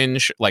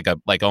orange,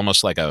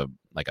 almost like a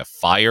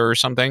fire or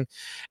something.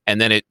 And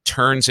then it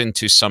turns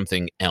into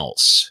something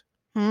else.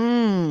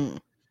 Hmm.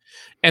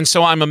 And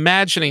so I'm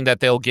imagining that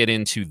they'll get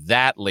into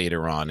that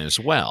later on as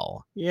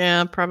well.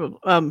 Yeah, probably.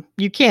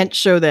 You can't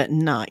show that and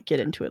not get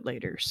into it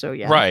later. So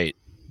yeah. Right.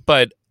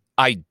 But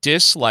I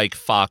dislike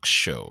Fox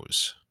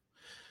shows.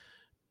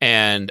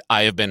 And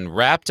I have been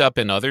wrapped up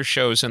in other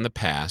shows in the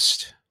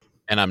past,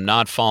 and I'm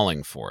not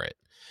falling for it,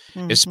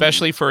 Mhm.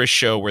 especially for a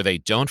show where they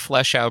don't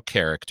flesh out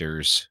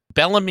characters.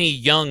 Bellamy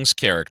Young's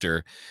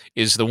character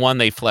is the one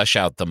they flesh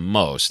out the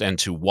most, and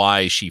to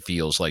why she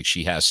feels like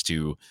she has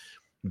to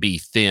be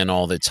thin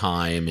all the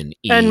time and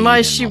eat And why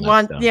and she all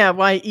that stuff.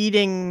 why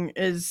eating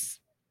is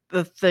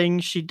the thing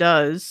she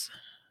does.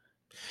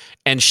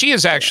 And she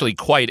is actually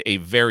quite a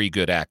very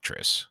good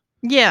actress.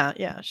 Yeah.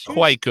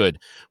 Quite good.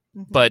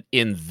 Mhm. But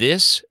in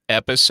this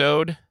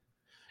episode,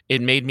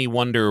 it made me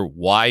wonder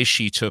why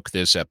she took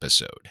this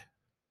episode.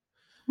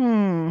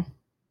 You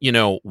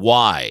know,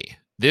 why?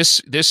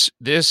 This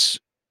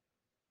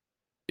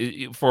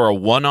for a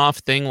one-off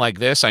thing like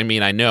this, I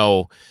mean, I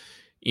know,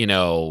 you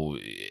know,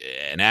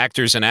 an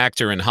actor's an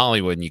actor in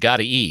Hollywood and you got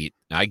to eat.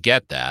 I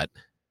get that.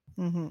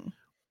 Mm-hmm.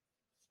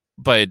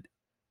 But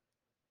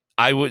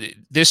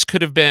this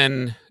could have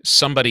been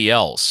somebody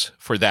else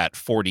for that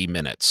 40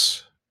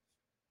 minutes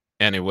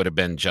and it would have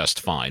been just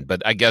fine.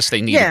 But I guess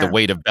they needed the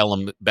weight of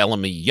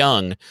Bellamy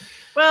Young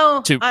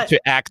to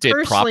act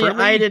it properly.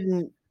 I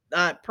didn't.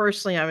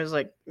 Personally, I was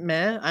like,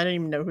 meh. I didn't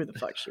even know who the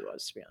fuck she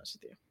was, to be honest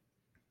with you.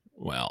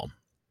 Well,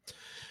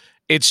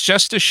 it's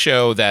just a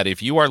show that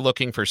if you are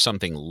looking for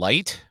something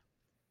light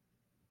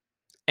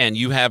and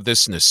you have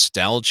this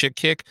nostalgia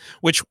kick,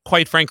 which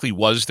quite frankly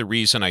was the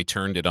reason I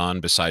turned it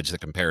on, besides the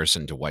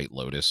comparison to White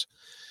Lotus,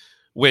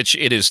 which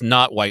it is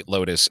not White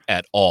Lotus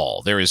at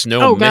all. There is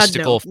no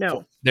mystical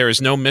no. There is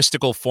no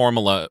mystical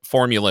formula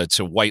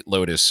to White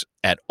Lotus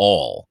at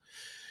all.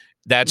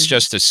 That's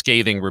just a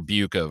scathing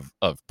rebuke of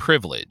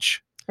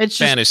privilege. It's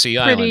Fantasy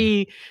just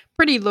Island.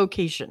 Pretty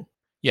location.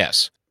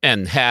 Yes.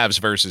 And haves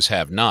versus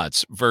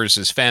have-nots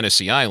versus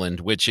Fantasy Island,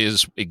 which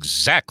is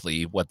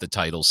exactly what the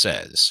title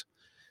says.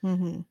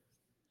 Mm-hmm.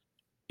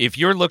 If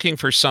you're looking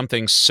for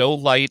something so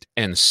light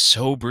and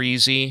so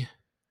breezy,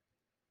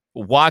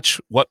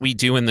 watch What We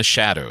Do in the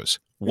Shadows.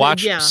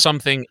 Watch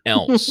something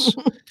else.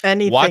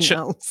 Anything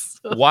else.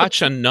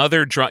 Watch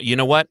another drama. You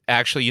know what?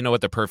 Actually, you know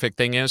what the perfect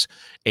thing is?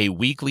 A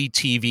weekly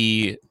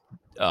TV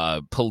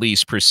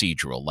police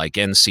procedural like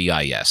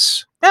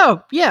NCIS.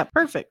 Oh, yeah,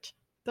 perfect.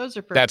 Those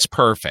are perfect. That's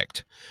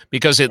perfect.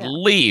 Because at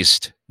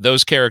least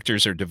those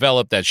characters are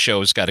developed. That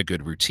show's got a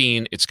good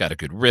routine. It's got a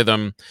good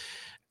rhythm.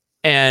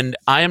 And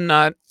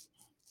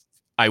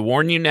I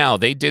warn you now,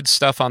 they did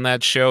stuff on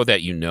that show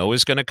that you know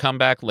is going to come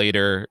back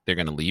later. They're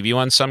going to leave you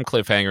on some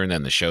cliffhanger, and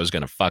then the show's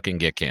going to fucking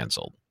get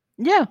canceled.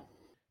 Yeah.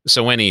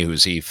 So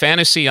anywho,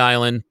 Fantasy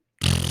Island.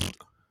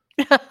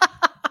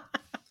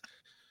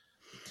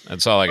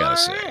 That's all I got to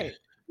say. Right.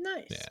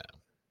 Nice. Yeah.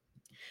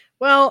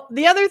 Well,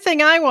 the other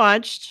thing I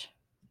watched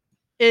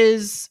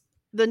is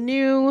the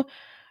new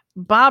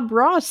Bob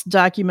Ross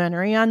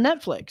documentary on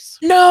Netflix.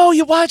 No,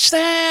 you watched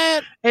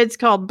that? It's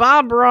called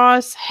Bob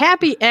Ross,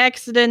 Happy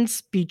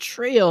Accidents,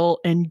 Betrayal,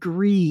 and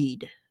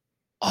Greed.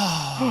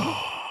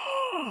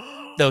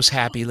 Oh, those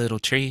happy little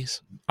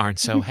trees aren't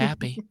so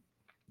happy.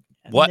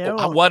 No.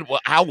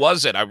 How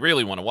was it? I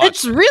really want to watch.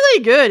 It's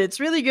really good. It's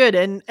really good.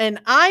 And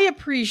I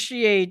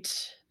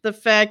appreciate the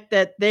fact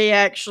that they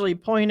actually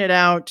pointed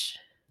out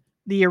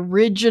the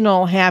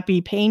original happy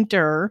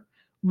painter,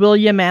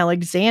 William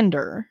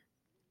Alexander.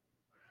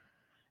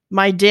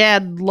 My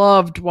dad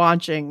loved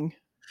watching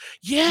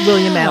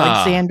William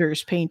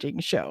Alexander's painting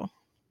show.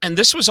 And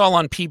this was all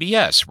on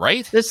PBS,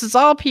 right? This is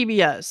all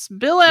PBS.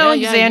 Bill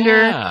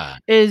Alexander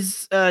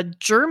is a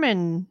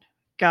German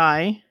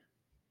guy.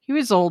 He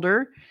was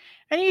older,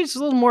 and he's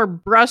a little more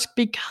brusque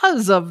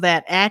because of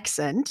that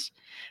accent.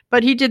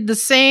 But he did the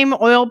same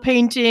oil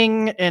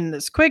painting in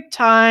this quick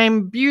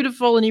time,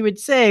 beautiful, and he would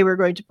say, we're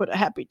going to put a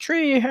happy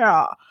tree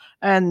here.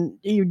 And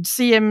you'd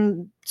see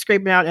him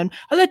scraping out and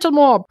a little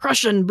more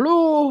Prussian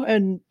blue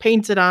and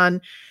paints it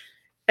on.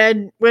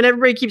 And when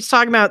everybody keeps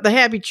talking about the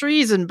happy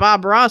trees and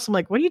Bob Ross, I'm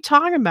like, what are you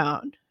talking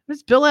about?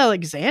 It's Bill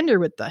Alexander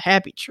with the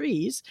happy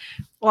trees.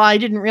 Well, I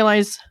didn't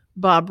realize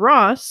Bob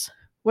Ross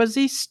was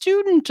a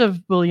student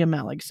of William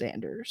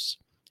Alexander's.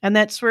 And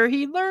that's where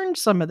he learned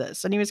some of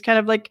this. And he was kind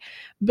of like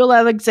Bill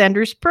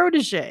Alexander's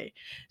protege.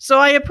 So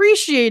I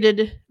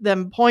appreciated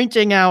them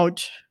pointing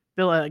out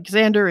Bill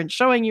Alexander and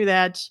showing you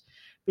that,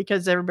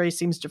 because everybody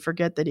seems to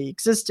forget that he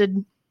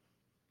existed.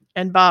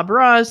 And Bob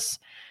Ross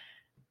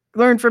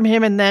learned from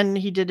him, and then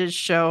he did his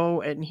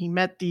show, and he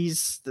met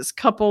this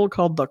couple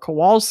called the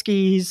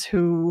Kowalskis,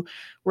 who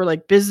were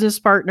like business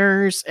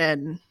partners.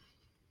 And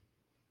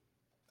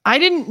I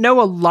didn't know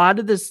a lot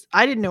of this.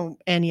 I didn't know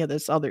any of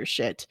this other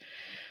shit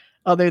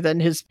other than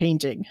his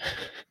painting.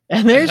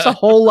 And there's a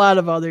whole lot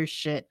of other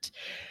shit,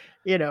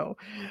 you know,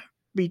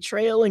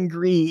 betrayal and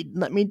greed.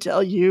 Let me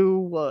tell you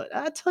what.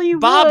 I tell you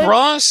Bob what.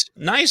 Ross,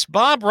 nice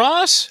Bob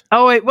Ross.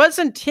 Oh, it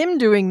wasn't him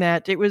doing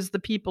that. It was the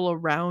people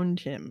around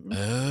him.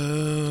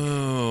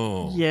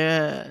 Oh,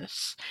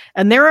 Yes.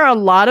 And there are a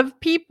lot of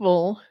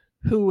people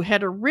who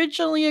had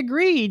originally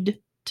agreed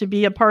to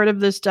be a part of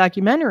this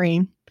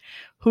documentary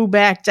who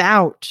backed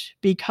out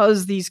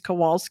because these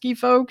Kowalski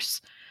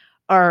folks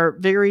are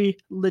very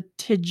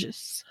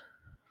litigious.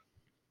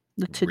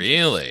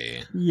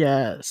 really?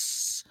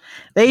 Yes.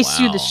 They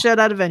sue the Wow. shit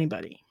out of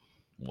anybody.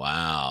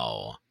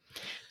 Wow.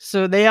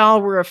 So they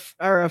all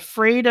are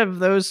afraid of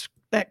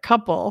that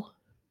couple.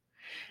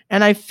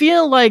 And I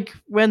feel like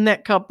when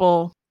that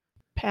couple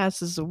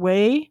passes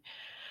away,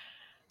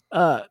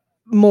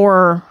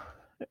 more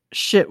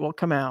shit will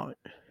come out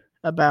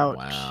about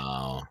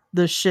Wow.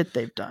 the shit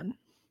they've done.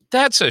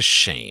 That's a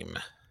shame.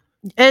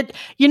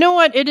 You know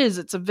what it is?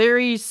 It's a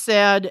very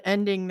sad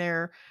ending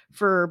there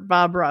for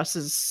Bob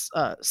Ross's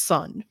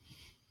son,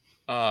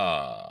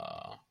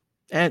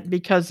 and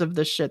because of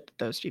the shit that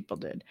those people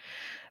did.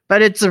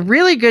 But it's a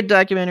really good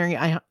documentary.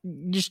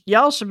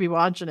 Y'all should be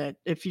watching it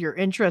if you're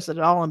interested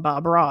at all in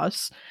Bob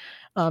Ross,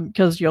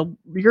 because you'll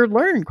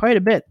learn quite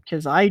a bit.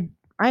 Because I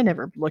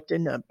never looked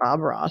into Bob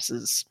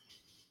Ross's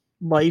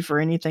life or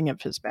anything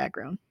of his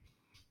background.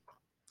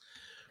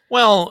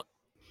 Well,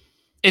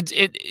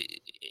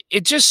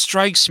 it just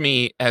strikes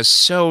me as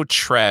so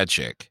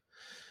tragic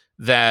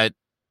that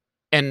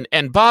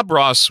and Bob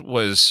Ross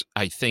was,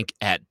 I think,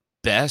 at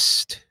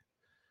best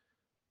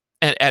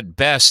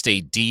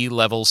a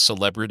D-level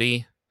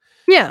celebrity.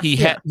 Yeah, He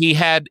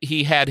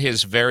had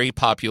his very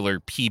popular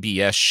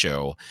PBS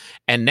show,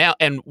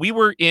 and we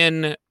were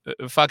in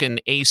fucking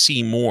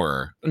AC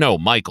Moore, no,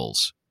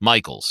 Michaels,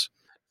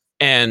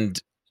 and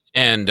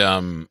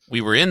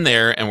we were in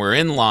there and we're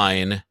in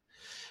line,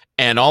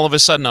 and all of a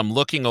sudden I'm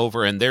looking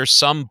over and there's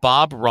some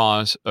Bob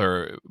Ross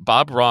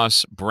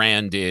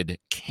branded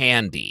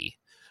candy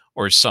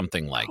or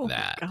something like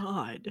that. Oh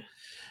my God.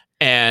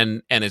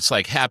 And it's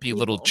like Happy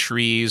Little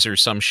Trees or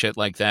some shit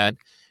like that.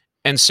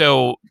 And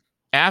so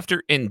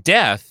after in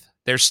death,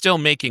 they're still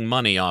making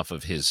money off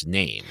of his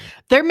name.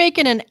 They're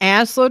making an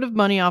assload of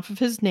money off of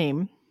his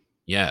name.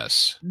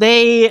 Yes.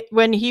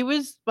 When he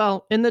was,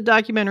 in the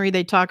documentary,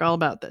 they talk all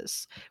about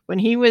this. When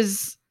he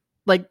was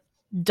like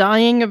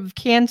dying of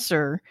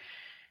cancer,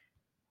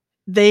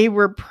 they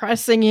were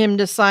pressing him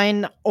to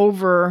sign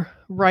over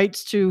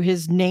rights to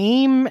his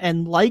name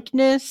and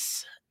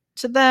likeness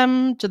to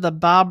the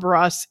Bob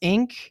Ross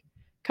Inc.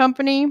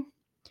 company.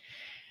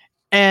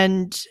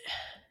 And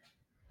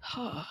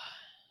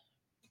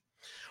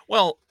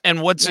well,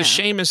 and what's a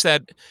shame is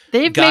that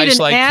they've guys made an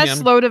like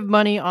ass load of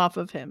money off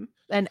of him.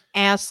 An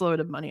ass load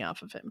of money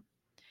off of him.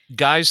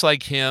 Guys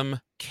like him,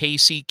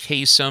 Casey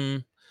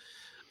Kasem,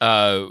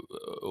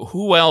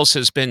 who else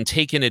has been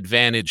taken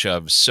advantage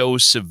of so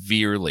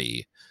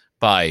severely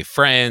by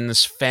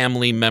friends,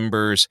 family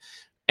members,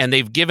 and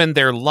they've given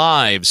their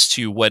lives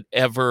to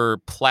whatever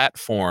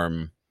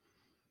platform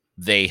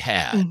they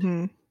had.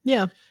 Mm-hmm.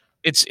 Yeah.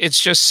 It's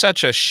just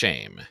such a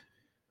shame.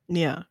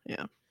 Yeah.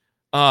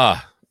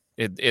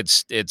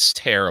 It's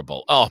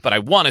terrible. Oh, but I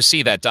want to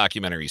see that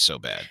documentary so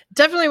bad.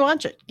 Definitely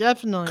watch it.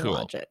 Cool.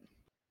 Watch it.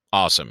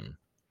 Awesome.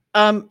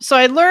 So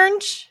I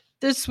learned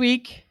this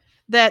week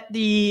that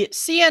the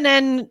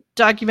CNN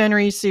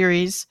documentary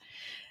series,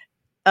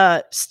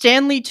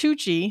 Stanley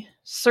Tucci,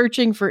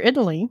 Searching for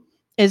Italy,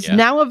 is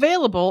now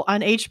available on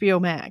HBO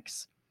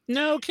Max.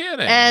 No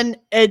kidding. And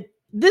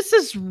this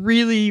is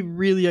really,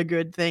 really a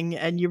good thing,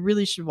 and you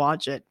really should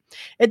watch it.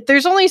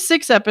 There's only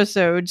 6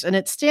 episodes, and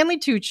it's Stanley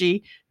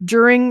Tucci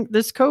during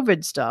this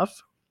COVID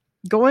stuff,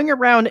 going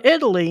around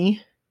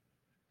Italy,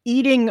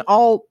 eating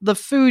all the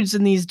foods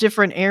in these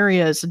different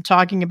areas and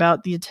talking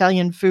about the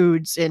Italian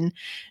foods in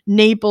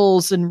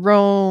Naples and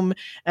Rome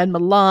and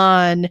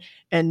Milan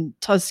and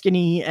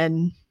Tuscany.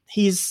 And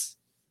he's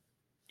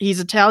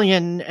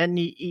Italian, and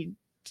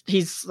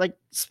he's like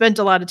spent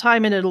a lot of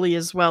time in Italy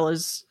as well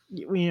as,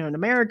 in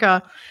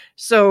America.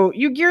 So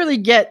you really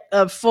get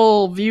a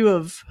full view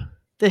of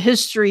the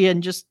history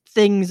and just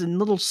things and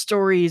little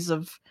stories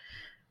of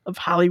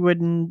Hollywood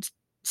and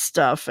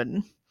stuff.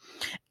 And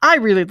I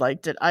really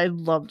liked it. I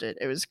loved it.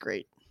 It was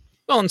great.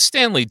 Well, and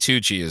Stanley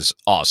Tucci is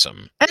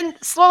awesome. And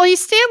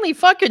he's Stanley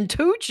fucking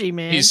Tucci,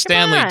 man. He's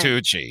Stanley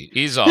Tucci.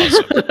 He's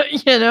awesome.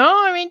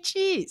 I mean,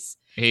 jeez.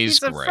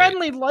 He's a great.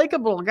 friendly,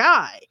 likable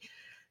guy.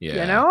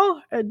 Yeah.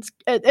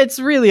 It's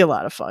really a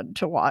lot of fun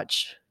to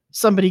watch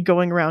somebody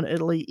going around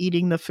Italy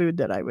eating the food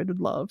that I would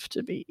love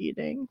to be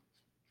eating.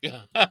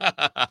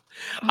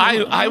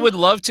 I would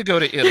love to go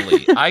to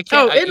Italy. I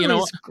can't.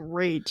 Italy's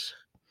great.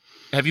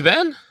 Have you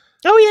been?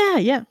 Oh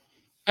yeah.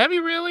 Have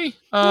you really?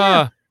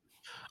 Yeah.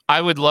 I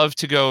would love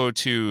to go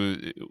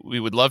to. We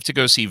would love to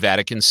go see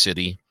Vatican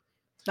City.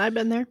 I've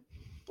been there.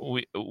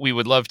 We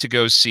would love to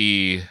go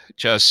see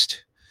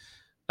just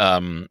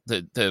the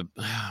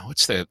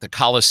what's the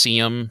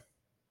Colosseum.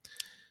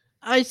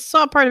 I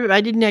saw part of it. I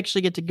didn't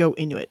actually get to go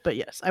into it, but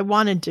yes, I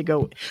wanted to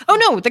go. Oh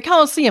no, the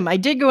Coliseum. I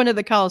did go into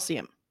the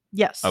Coliseum.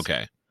 Yes.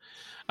 Okay,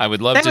 I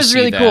would love That to was see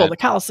really cool. that. The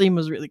Coliseum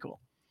was really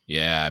cool.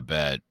 Yeah, I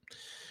bet.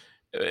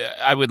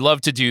 I would love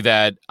to do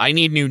that. I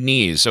need new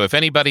knees, so if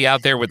anybody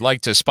out there would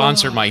like to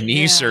sponsor Oh, my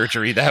knee yeah.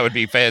 surgery, that would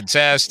be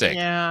fantastic.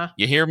 Yeah.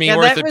 You hear me, Yeah,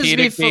 that was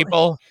orthopedic before.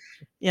 people?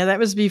 Yeah, that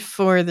was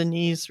before the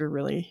knees were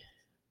really,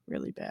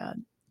 really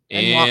bad.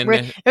 And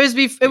In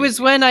it was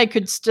when I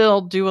could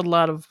still do a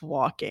lot of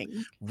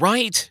walking.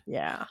 right.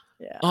 Yeah,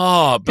 yeah.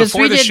 Oh, Because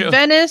before we the did show.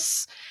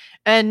 Venice,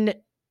 and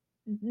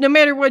no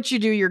matter what you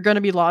do, you're going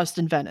to be lost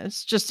in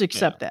Venice. Just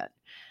accept that.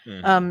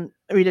 Mhm.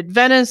 We did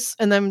Venice,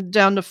 and then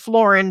down to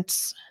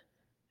Florence,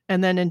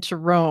 and then into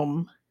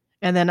Rome,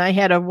 and then I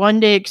had a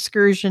 1-day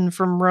excursion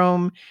from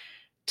Rome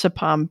to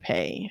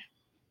Pompeii.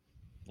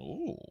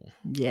 Ooh,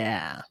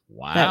 Yeah,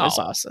 that was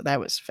wow, awesome. That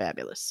was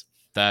fabulous.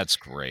 that's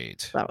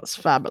great. That was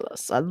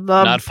fabulous. I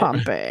Not love for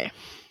Pompeii.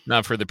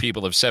 not for the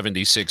people of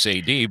 76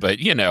 AD, but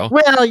you know,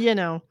 Well, yeah, you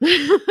know.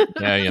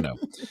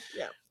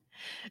 yeah.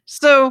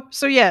 So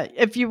yeah,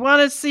 if you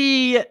want to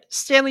see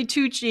Stanley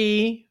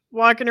Tucci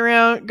walking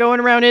around, going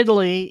around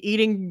Italy,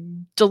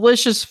 eating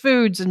delicious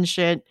foods and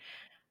shit,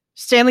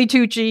 Stanley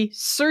Tucci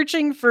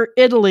searching for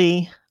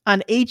Italy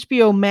on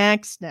HBO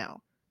Max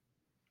now.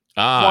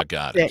 Ah, Watch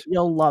got it. it.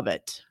 You'll love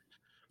it.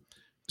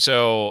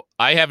 So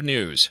I have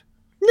news.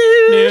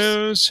 News.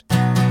 News.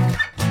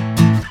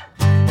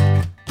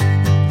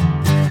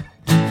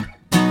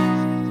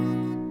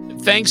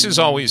 Thanks as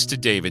always to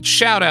David.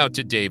 Shout out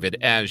to David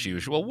as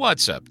usual.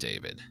 What's up,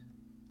 David?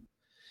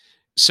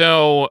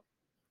 So,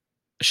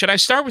 should I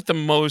start with the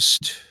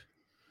most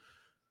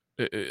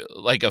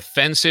like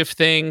offensive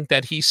thing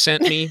that he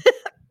sent me?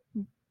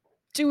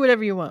 Do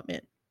whatever you want,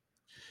 man.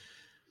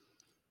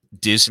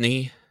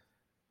 Disney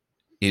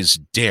is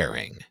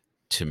daring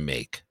to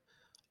make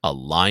a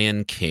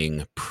Lion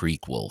King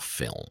prequel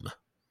film.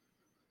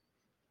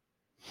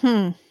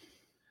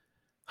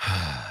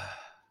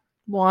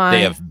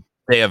 Why?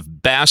 They have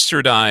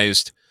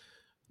bastardized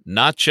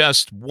not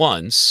just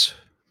once,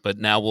 but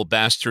now will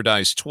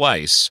bastardize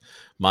twice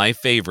my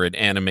favorite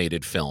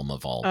animated film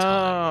of all time.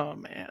 Oh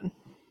man.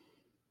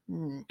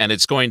 And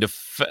it's going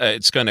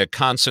to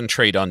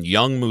concentrate on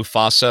young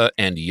Mufasa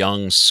and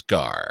young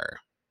Scar.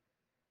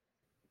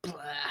 Blah.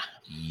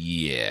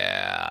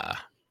 Yeah.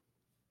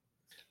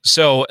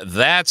 So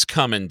that's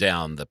coming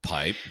down the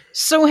pipe.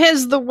 So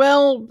has the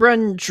well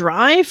run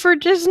dry for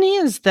Disney?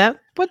 Is that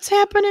what's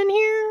happening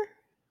here?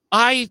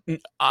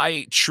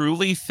 I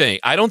truly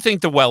think I don't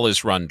think the well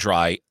is run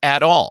dry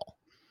at all.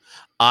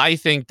 I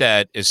think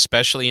that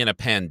especially in a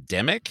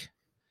pandemic,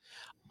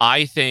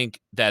 I think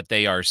that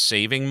they are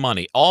saving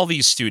money. All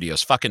these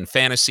studios, fucking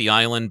Fantasy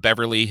Island,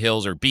 Beverly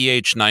Hills, or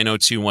BH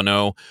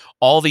 90210,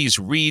 all these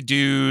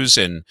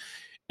redos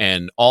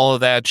and all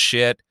of that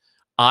shit.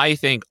 I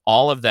think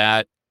all of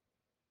that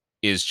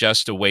is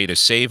just a way to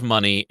save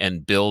money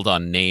and build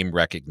on name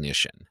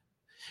recognition.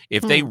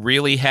 If they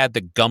really had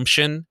the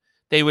gumption,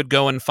 they would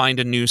go and find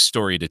a new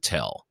story to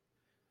tell.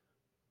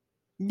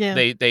 Yeah.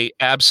 They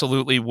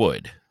absolutely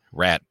would.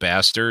 Rat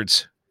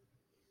bastards.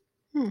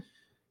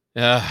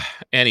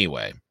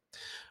 Anyway,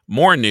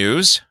 more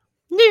news.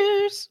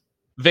 News.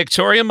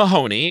 Victoria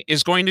Mahoney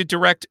is going to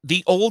direct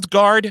The Old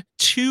Guard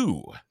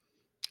 2.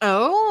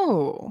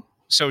 Oh.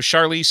 So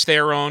Charlize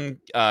Theron,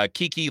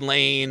 Kiki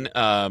Lane,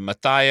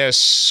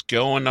 Matthias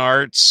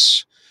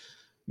Schoenarts,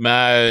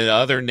 my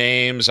other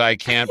names I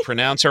can't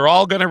pronounce, are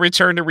all going to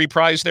return to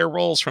reprise their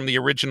roles from the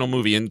original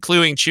movie,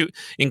 including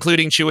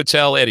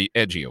Chiwetel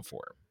Ejiofor.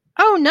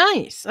 Oh,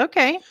 nice.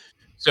 Okay.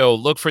 So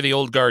look for The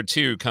Old Guard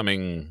 2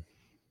 coming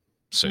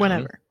soon.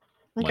 Whenever.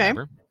 Okay.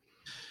 Whenever.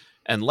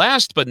 And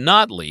last but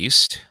not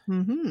least,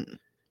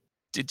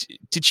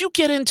 did you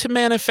get into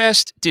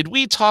Manifest? Did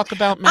we talk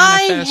about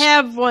Manifest? I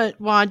have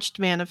watched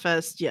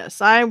Manifest.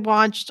 Yes, I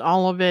watched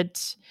all of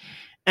it,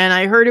 and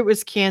I heard it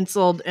was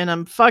canceled, and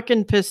I'm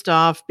fucking pissed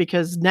off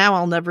because now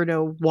I'll never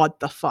know what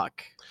the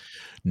fuck.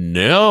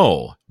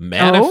 No,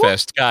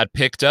 Manifest got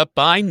picked up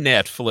by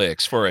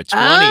Netflix for a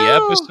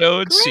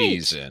 20-episode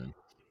season.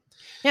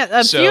 Yeah,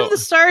 a few of the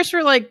stars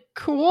were like,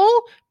 cool,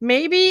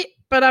 maybe,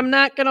 but I'm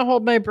not going to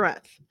hold my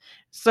breath.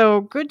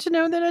 So good to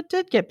know that it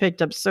did get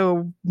picked up.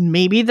 So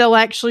maybe they'll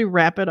actually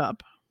wrap it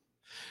up.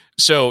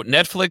 So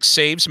Netflix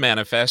saves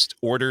Manifest,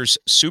 orders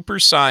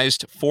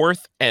supersized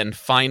fourth and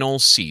final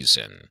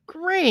season.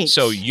 Great.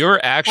 So you're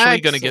actually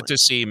going to get to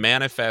see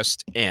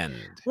Manifest end.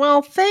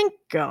 Well, thank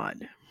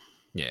God.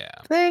 Yeah.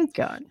 Thank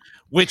God.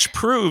 Which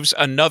proves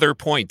another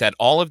point that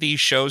all of these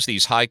shows,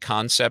 these high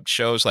concept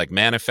shows like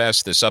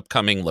Manifest, this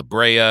upcoming La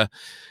Brea,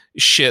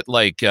 shit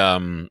like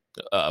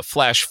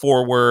Flash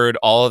Forward,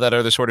 all of that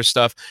other sort of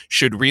stuff,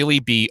 should really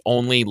be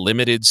only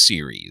limited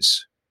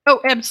series.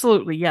 Oh,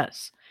 absolutely.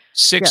 Yes.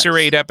 6 or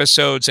 8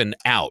 episodes and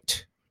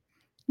out.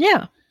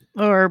 Yeah.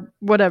 or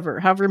whatever,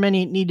 however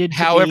many it needed to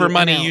However be, and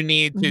money you out.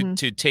 need Mhm.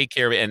 to take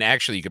care of it, and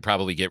actually you could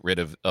probably get rid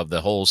of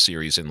the whole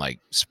series in like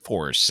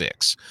 4 or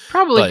 6.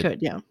 Probably But,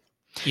 could, yeah.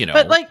 you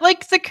But know,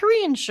 like the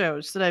Korean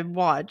shows that I've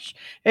watched,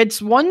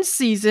 it's one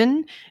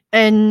season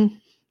and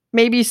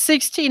maybe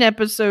 16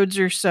 episodes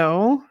or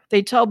so.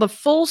 They tell the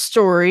full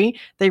story,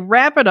 they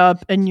wrap it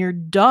up, and you're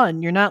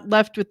done. You're not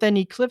left with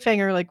any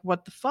cliffhanger like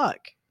what the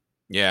fuck?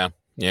 yeah.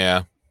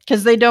 Yeah.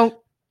 Because they don't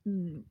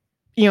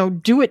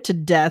do it to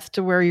death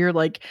to where you're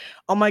like,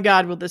 oh my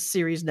god, will this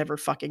series never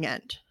fucking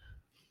end?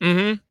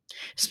 Mhm.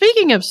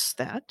 Speaking of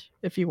that,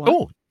 if you want,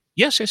 Oh,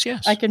 yes, yes, I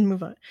yes. can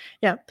move on.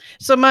 Yeah.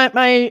 So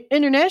my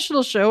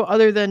international show,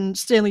 other than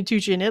Stanley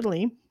Tucci in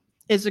Italy,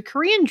 is a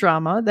Korean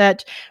drama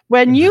that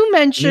when you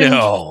mentioned,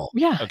 No.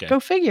 yeah, Okay. go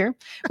figure.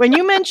 When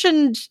you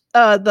mentioned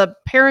the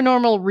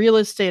paranormal real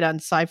estate on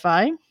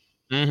sci-fi,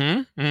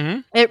 Mhm.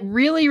 Mhm. it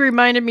really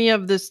reminded me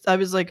of this. I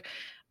was like,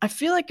 I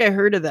feel like I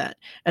heard of that.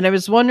 And I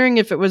was wondering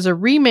if it was a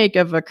remake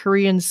of a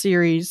Korean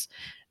series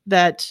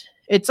that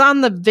it's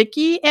on the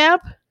Viki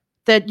app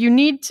that you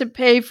need to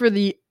pay for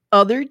the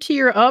other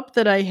tier up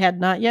that I had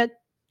not yet.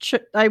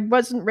 I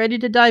wasn't ready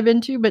to dive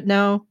into, but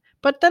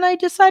then I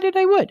decided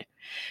I would.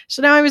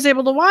 So now I was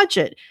able to watch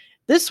it.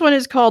 This one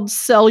is called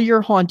Sell Your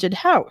Haunted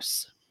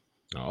House,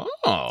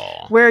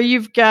 Oh. where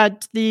you've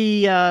got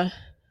the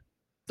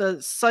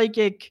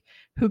psychic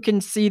who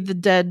can see the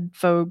dead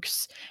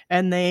folks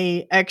and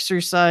they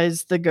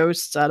exorcise the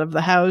ghosts out of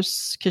the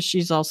house because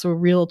she's also a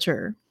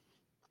realtor.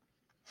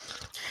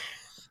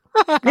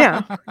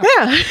 Yeah.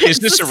 Yeah. Is It's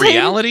the this a same.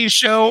 reality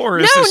show or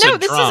No, is this a no,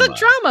 this is a drama?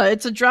 drama.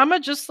 It's a drama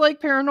just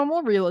like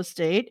paranormal real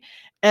estate.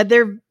 And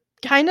they're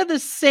kind of the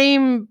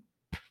same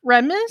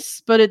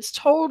premise, but it's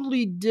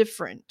totally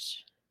different.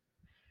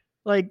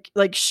 The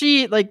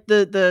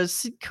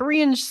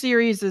Korean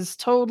series has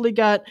totally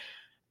got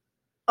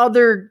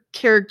other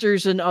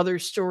characters and other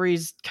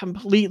stories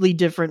completely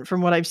different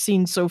from what I've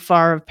seen so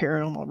far of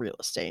paranormal real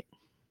estate.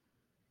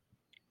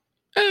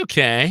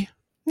 Okay.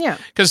 Yeah.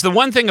 Because the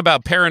one thing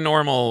about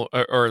paranormal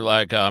or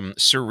like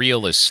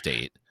surreal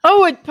estate,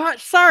 Oh,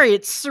 sorry,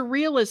 it's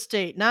surreal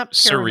estate, not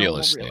surreal paranormal real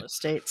estate.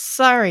 estate.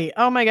 Sorry.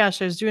 Oh my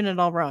gosh, I was doing it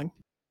all wrong.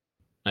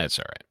 That's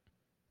all right.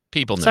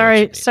 People know what you Sorry,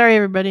 mean. sorry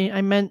everybody.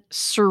 I meant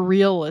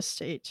surreal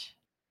estate.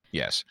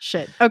 Yes.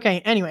 Shit.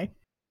 Okay, anyway.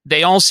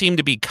 They all seem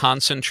to be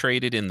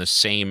concentrated in the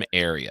same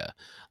area.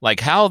 Like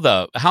how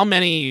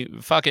many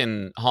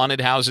fucking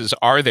haunted houses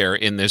are there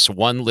in this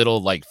one little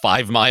like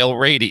 5-mile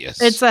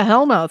radius? It's a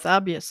hellmouth,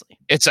 obviously.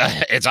 It's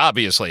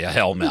obviously a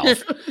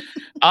hellmouth.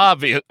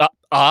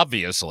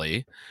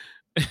 Obviously.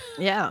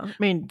 Yeah, I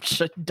mean,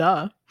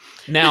 duh.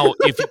 Now,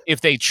 if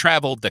they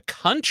traveled the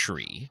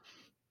country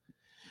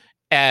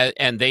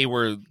and they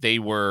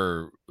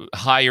were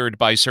hired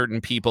by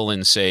certain people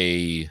in,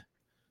 say,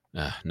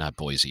 not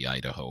Boise,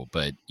 Idaho,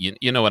 but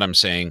you know what I'm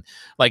saying?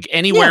 Like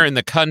anywhere Yeah, in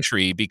the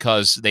country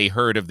because they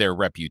heard of their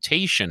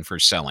reputation for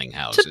selling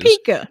houses.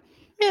 Topeka.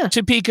 Yeah.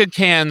 Topeka,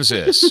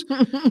 Kansas,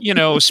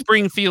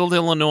 Springfield,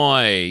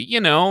 Illinois,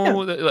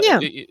 Yeah.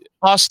 Yeah.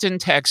 Austin,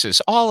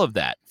 Texas, all of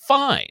that.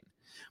 Fine.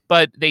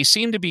 But they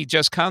seem to be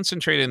just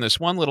concentrated in this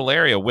one little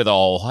area with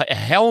a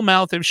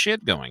hellmouth of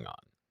shit going on.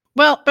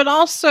 Well, but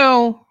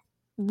also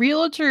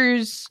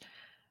realtors,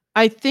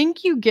 I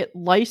think you get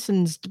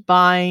licensed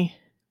by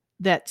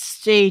that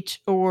state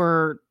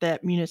or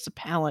that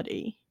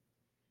municipality.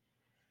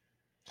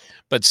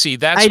 But see,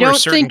 that's where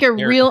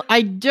certain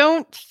I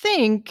don't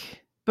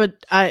think,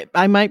 but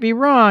I might be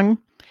wrong,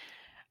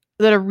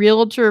 that a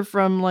realtor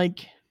from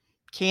like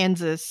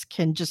Kansas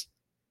can just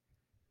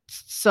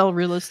sell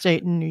real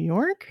estate in New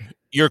York.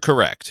 You're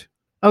correct.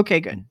 Okay,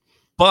 good.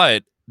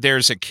 But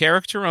there's a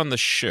character on the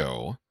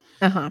show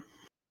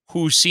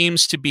who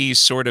seems to be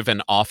sort of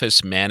an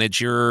office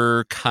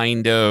manager,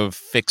 kind of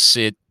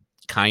fix-it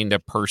kind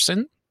of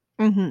person.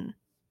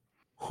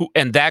 Mm-hmm.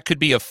 And that could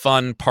be a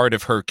fun part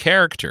of her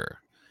character.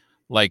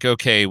 Like,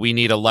 okay, we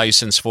need a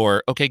license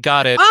for, okay,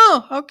 got it.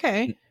 Oh,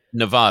 okay.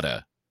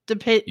 Nevada.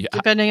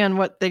 Depending on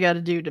what they got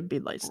to do to be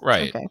licensed.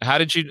 Right. Okay. How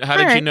did you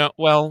know?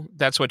 Well,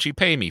 that's what you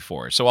pay me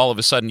for. So all of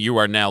a sudden you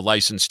are now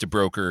licensed to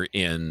broker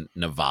in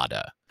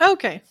Nevada.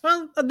 Okay.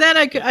 Well, then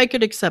I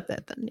could accept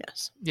that then.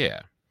 Yes.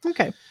 Yeah.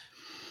 Okay.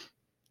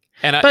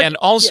 And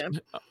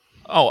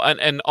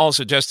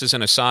also just as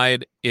an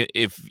aside,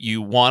 if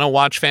you want to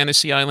watch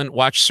Fantasy Island,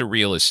 watch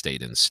Surreal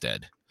Estate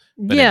instead.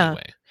 But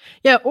anyway.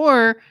 Yeah,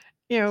 or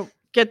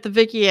get the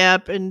Viki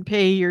app and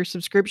pay your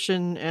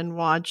subscription and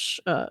watch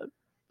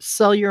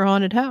Sell Your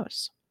Haunted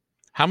House.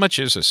 How much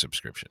is a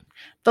subscription?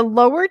 The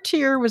lower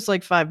tier was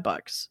like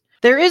 $5.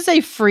 There is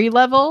a free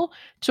level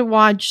to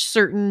watch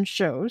certain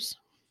shows.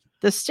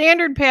 The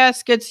standard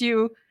pass gets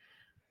you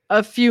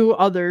a few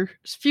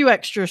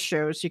extra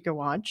shows you can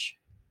watch.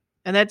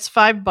 And that's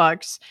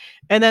 $5.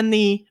 And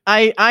then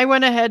I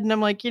went ahead and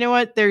I'm like, you know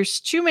what? There's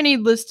too many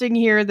listing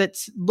here that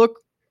look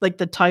like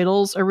the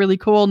titles are really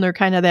cool. And they're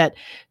kind of that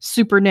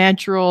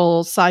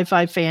supernatural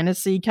sci-fi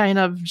fantasy kind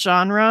of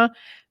genre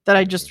that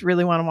I just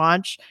really want to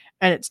watch.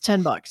 And it's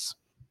 $10.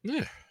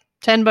 Yeah.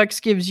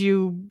 $10 gives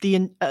you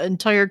the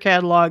entire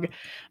catalog,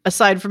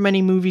 aside from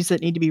any movies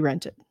that need to be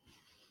rented.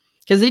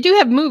 Because they do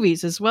have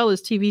movies as well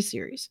as TV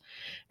series,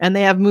 and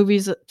they have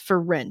movies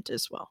for rent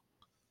as well.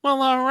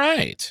 Well, all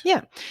right.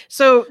 Yeah.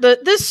 So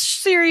this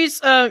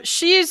series,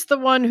 she is the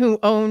one who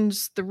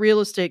owns the real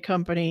estate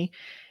company,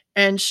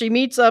 and she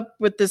meets up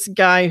with this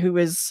guy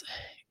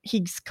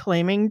he's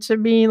claiming to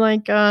be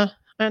like an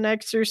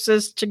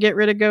exorcist to get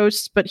rid of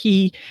ghosts, but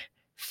he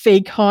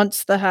fake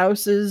haunts the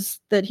houses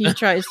that he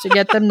tries to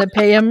get them to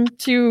pay him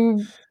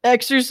to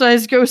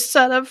exorcise ghosts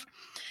out of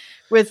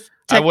with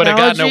I would have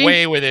gotten technology.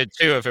 away with it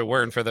too if it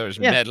weren't for those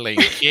meddling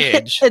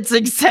kids. It's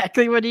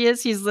exactly what he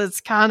is. He's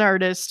this con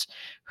artist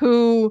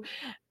who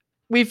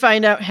we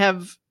find out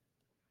have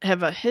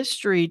a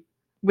history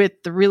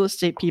with the real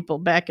estate people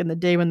back in the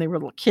day when they were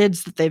little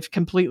kids that they've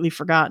completely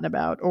forgotten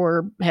about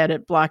or had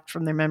it blocked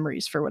from their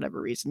memories for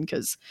whatever reason,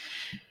 because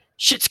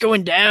shit's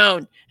going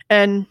down.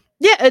 And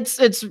yeah,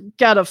 it's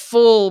got a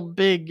full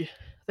big,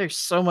 there's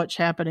so much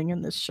happening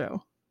in this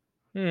show.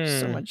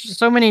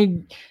 So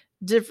many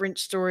different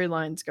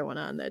storylines going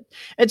on that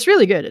it's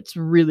really good. It's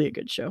really a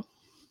good show.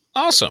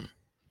 Awesome.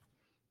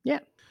 Yeah.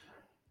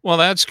 Well,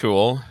 that's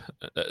cool.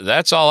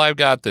 That's all I've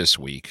got this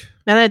week.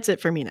 And that's it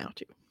for me now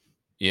too.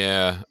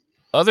 Yeah.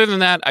 Other than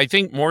that, I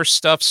think more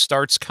stuff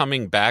starts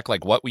coming back.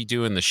 Like What We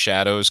Do in the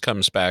Shadows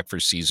comes back for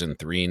season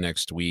 3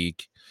 next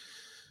week.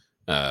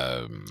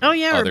 Oh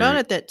yeah, we're about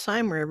at that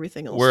time where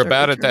everything will we're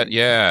about returning. at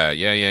that.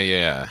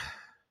 Yeah.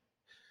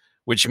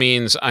 Which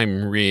means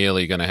I'm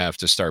really going to have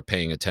to start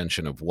paying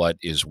attention of what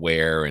is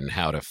where and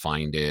how to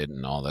find it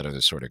and all that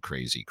other sort of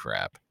crazy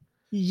crap.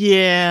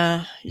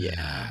 Yeah.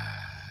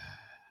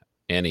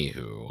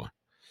 Anywho.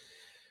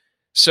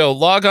 So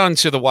log on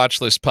to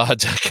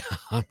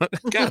thewatchlistpod.com.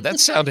 God, that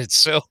sounded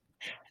so...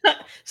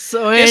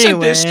 So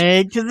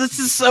anyway, because this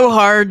is so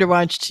hard to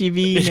watch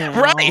TV now.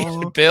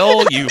 Right,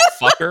 Bill, you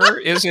fucker.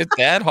 Is it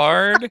that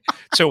hard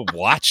to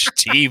watch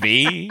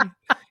TV?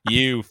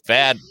 You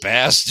fat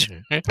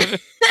bastard.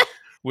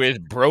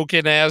 With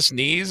broken ass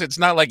knees? It's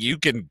not like you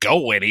can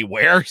go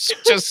anywhere.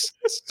 Just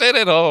sit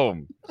at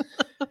home.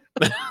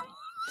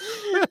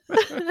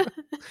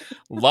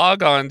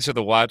 Log on to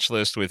the watch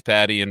list with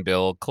Pattie and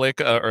Bill. Click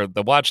or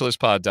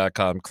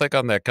thewatchlistpod.com. Click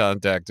on that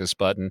contact us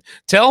button.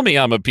 Tell me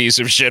I'm a piece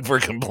of shit for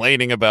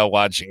complaining about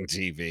watching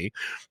TV.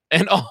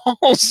 And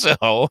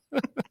also,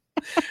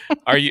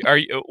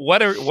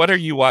 what are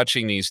you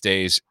watching these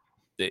days?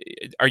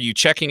 Are you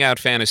checking out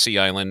Fantasy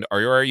Island,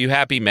 or are you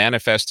happy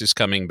Manifest is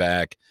coming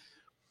back?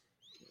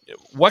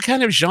 What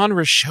kind of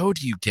genre show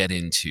do you get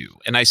into?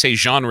 And I say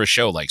genre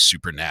show like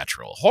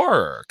supernatural,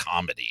 horror,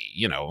 comedy,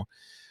 you know.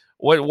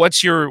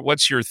 What's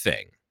your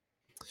thing?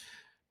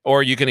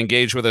 Or you can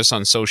engage with us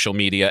on social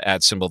media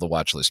at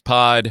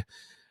 @the_watchlistpod,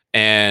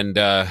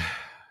 and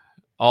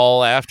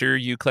all after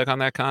you click on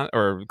that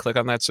click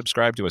on that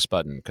subscribe to us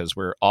button, because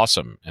we're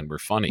awesome and we're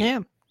funny. Yeah.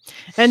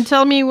 And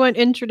tell me what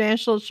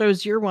international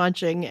shows you're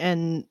watching,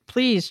 and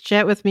please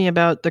chat with me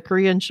about the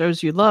Korean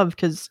shows you love,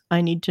 because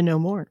I need to know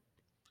more.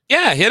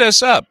 Yeah, hit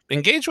us up.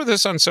 Engage with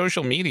us on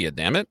social media,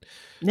 damn it.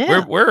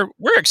 Yeah. We're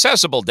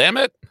accessible, damn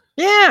it.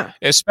 Yeah.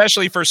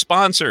 Especially for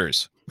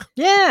sponsors.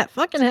 Yeah,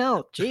 fucking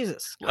hell.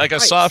 Jesus. Like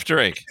Christ. a soft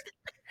drink.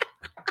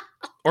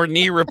 Or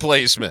knee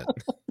replacement.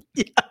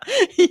 Yeah.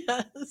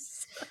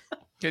 Yes.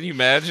 Can you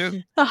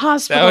imagine? The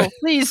hospital,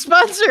 please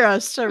sponsor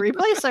us to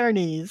replace our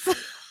knees.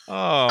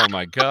 Oh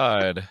my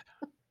God.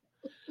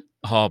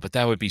 Oh, but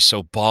that would be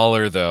so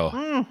baller though.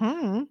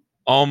 Mm-hmm.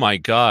 Oh my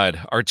God.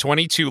 Our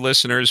 22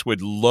 listeners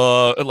would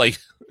love, like,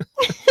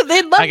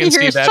 they'd love to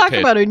hear us talk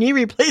about our knee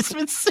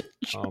replacement surgery.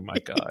 Oh my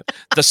God.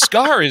 The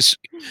scar is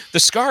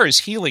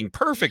healing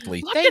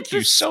perfectly. Look Thank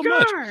you so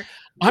much.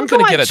 I'm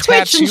going to get a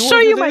tattoo and show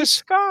you this. my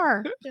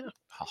scar. Yeah.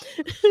 Oh.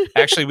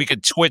 Actually, we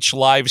could Twitch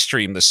live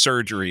stream the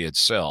surgery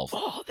itself.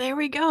 Oh, there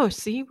we go.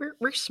 See,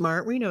 we're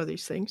smart. We know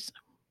these things.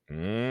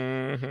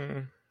 Mm-hmm.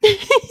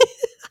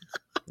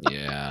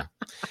 Yeah.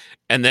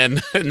 And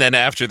then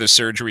after the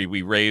surgery,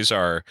 we raise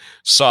our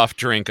soft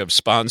drink of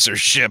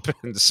sponsorship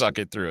and suck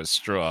it through a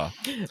straw.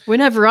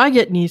 Whenever I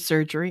get knee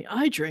surgery,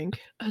 I drink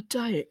a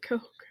Diet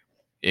Coke.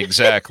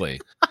 Exactly.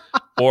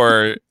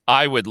 Or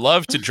I would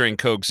love to drink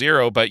Coke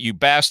Zero, but you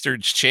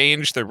bastards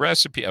changed the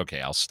recipe. Okay,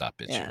 I'll stop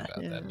bitching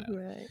about that now.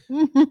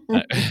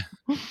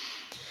 Right.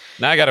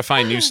 Now I got to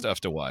find new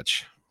stuff to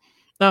watch.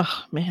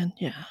 Oh, man.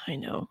 Yeah, I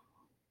know.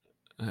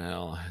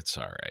 Well, it's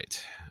all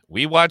right.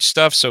 We watch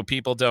stuff so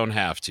people don't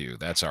have to.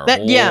 That's our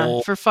whole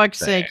yeah, for fuck's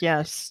thing. sake,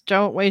 yes.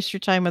 Don't waste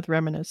your time with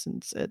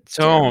Reminiscence. I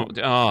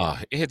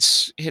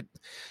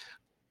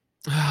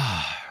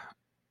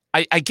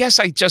guess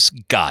I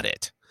just got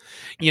it.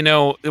 You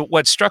know,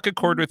 what struck a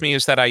chord with me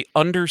is that I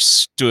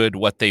understood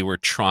what they were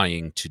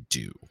trying to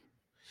do.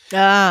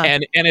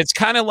 And it's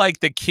kind of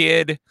like the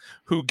kid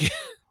who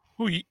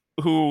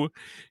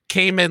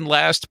came in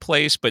last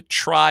place but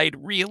tried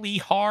really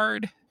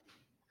hard.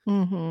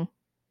 Mm-hmm.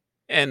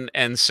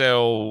 And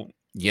so,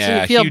 yeah.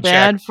 So you feel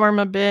bad for him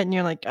a bit, and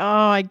you're like,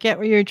 oh, I get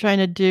what you're trying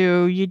to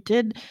do. You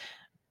did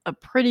a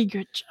pretty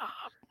good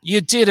job.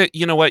 You did it.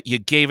 You know what? You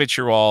gave it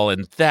your all,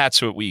 and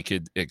that's what we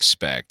could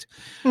expect.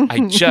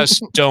 I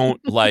just don't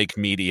like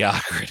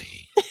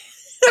mediocrity.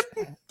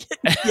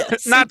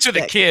 Yes, Not to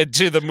the exactly. kid,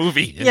 to the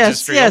movie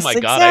Yes, industry. Oh yes, my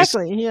God.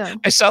 exactly. Yeah.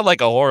 I sound like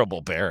a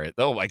horrible parent.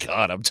 Oh my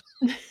God. I'm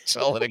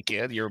telling a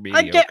kid you're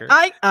mediocre.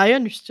 I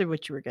understood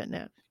what you were getting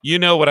at. You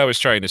know what I was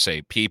trying to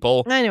say.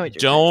 People, I know what you're trying to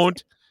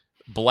don't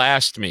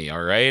blast me.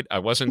 All right. I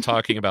wasn't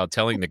talking about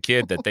telling the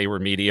kid that they were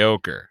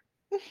mediocre.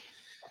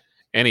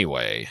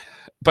 Anyway,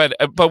 but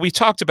we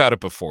talked about it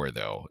before,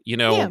 though.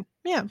 say.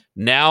 Yeah.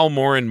 Now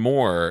more and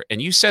more,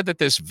 and you said that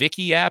this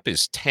Viki app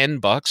is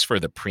 $10 for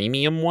the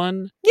premium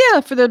one.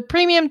 Yeah, for the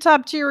premium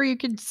top tier, you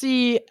can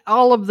see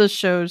all of the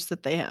shows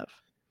that they have.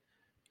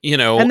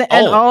 And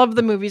all of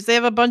the movies. They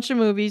have a bunch of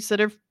movies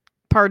that are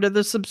part of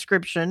the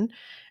subscription,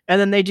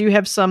 and then they do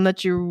have some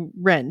that you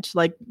rent.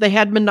 Like they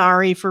had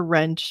Minari for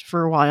rent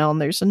for a while, and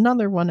there's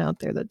another one out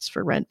there that's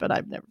for rent, but I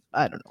don't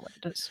know what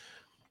it is.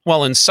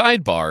 Well, in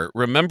sidebar,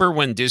 remember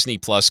when Disney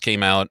Plus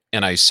came out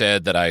and I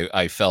said that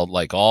I felt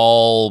like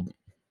all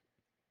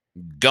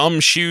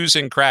gumshoes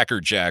and Cracker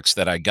Jacks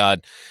that I got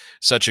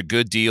such a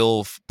good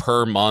deal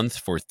per month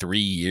for 3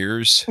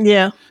 years?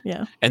 Yeah.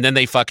 And then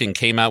they fucking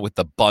came out with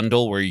the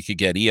bundle where you could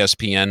get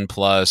ESPN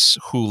Plus,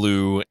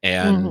 Hulu,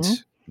 and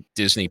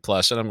Disney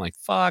Plus. And I'm like,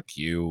 fuck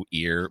you,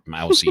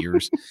 mouse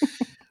ears.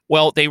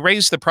 Well, they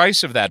raised the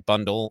price of that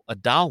bundle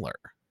 $1.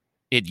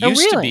 It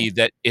used to be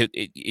that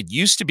it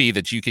used to be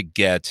that you could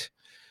get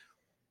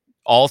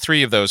all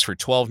three of those for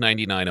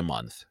 $12.99 a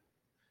month,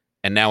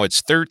 and now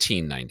it's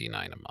 $13.99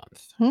 a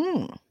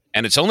month,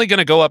 and it's only going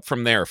to go up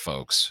from there,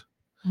 folks.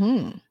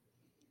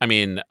 I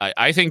mean,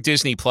 I think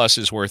Disney Plus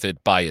is worth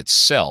it by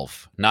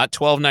itself, not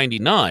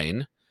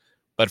 $12.99,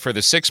 but for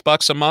the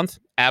 $6 a month,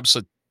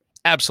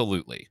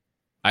 absolutely.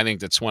 I think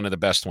that's one of the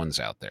best ones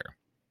out there.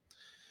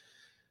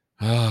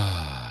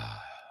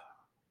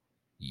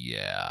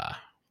 Yeah.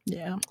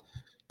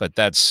 But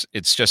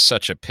it's just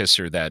such a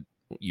pisser that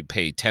you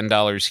pay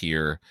 $10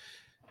 here,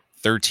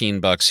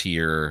 $13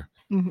 here.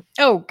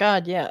 Oh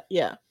God, yeah.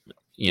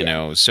 You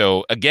know,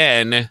 so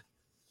again,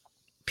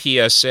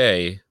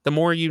 PSA: the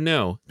more you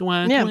know.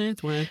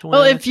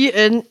 Well,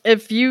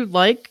 if you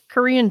like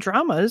Korean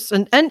dramas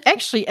and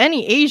actually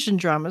any Asian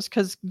dramas,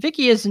 because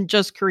Viki isn't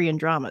just Korean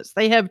dramas.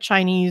 They have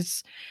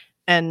Chinese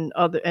and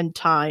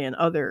Thai and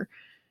other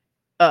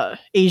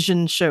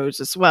Asian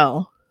shows as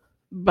well,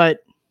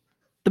 but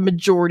the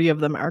majority of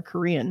them are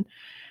Korean.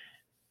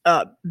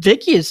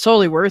 Viki is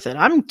totally worth it.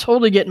 I'm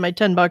totally getting my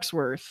 $10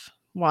 worth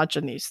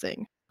watching these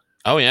things.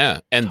 Oh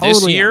yeah, and totally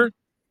this year,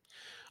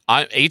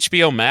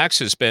 HBO Max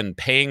has been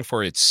paying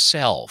for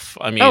itself.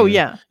 I mean, oh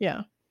yeah,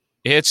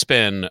 it's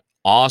been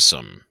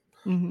awesome.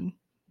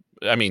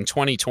 I mean,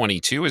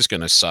 2022 is going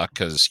to suck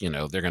because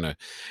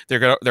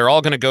they're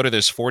all going to go to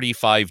this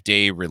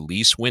 45-day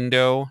release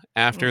window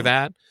after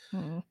that,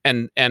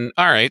 and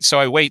all right, so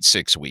I wait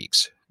 6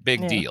 weeks.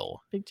 Big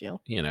deal.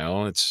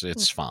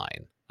 It's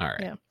fine. All right.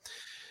 Yeah.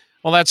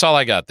 Well, that's all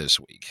I got this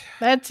week.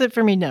 That's it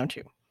for me now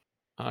too.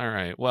 All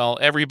right. Well,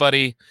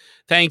 everybody,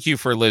 thank you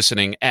for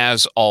listening.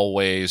 As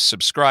always,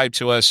 subscribe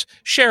to us,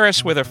 share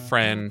us with a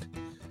friend,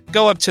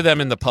 go up to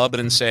them in the pub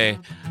and say,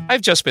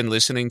 I've just been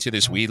listening to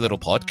this wee little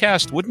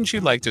podcast. Wouldn't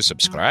you like to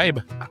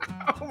subscribe?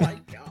 Oh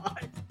my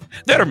God.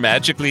 They're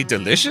magically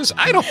delicious.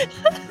 I don't.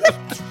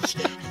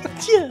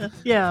 Yeah.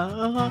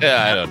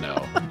 Yeah, I don't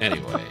know.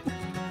 Anyway.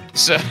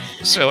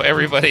 So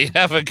everybody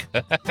have a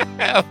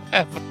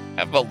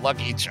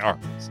Lucky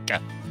Charms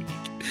kind of week.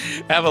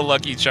 Have a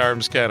Lucky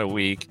Charms kind of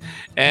week,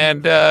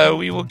 and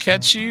we will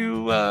catch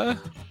you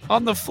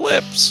on the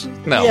flips.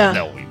 No,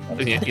 we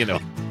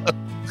won't.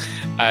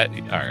 All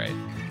right.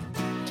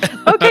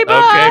 Okay, bye.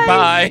 Okay,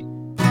 bye.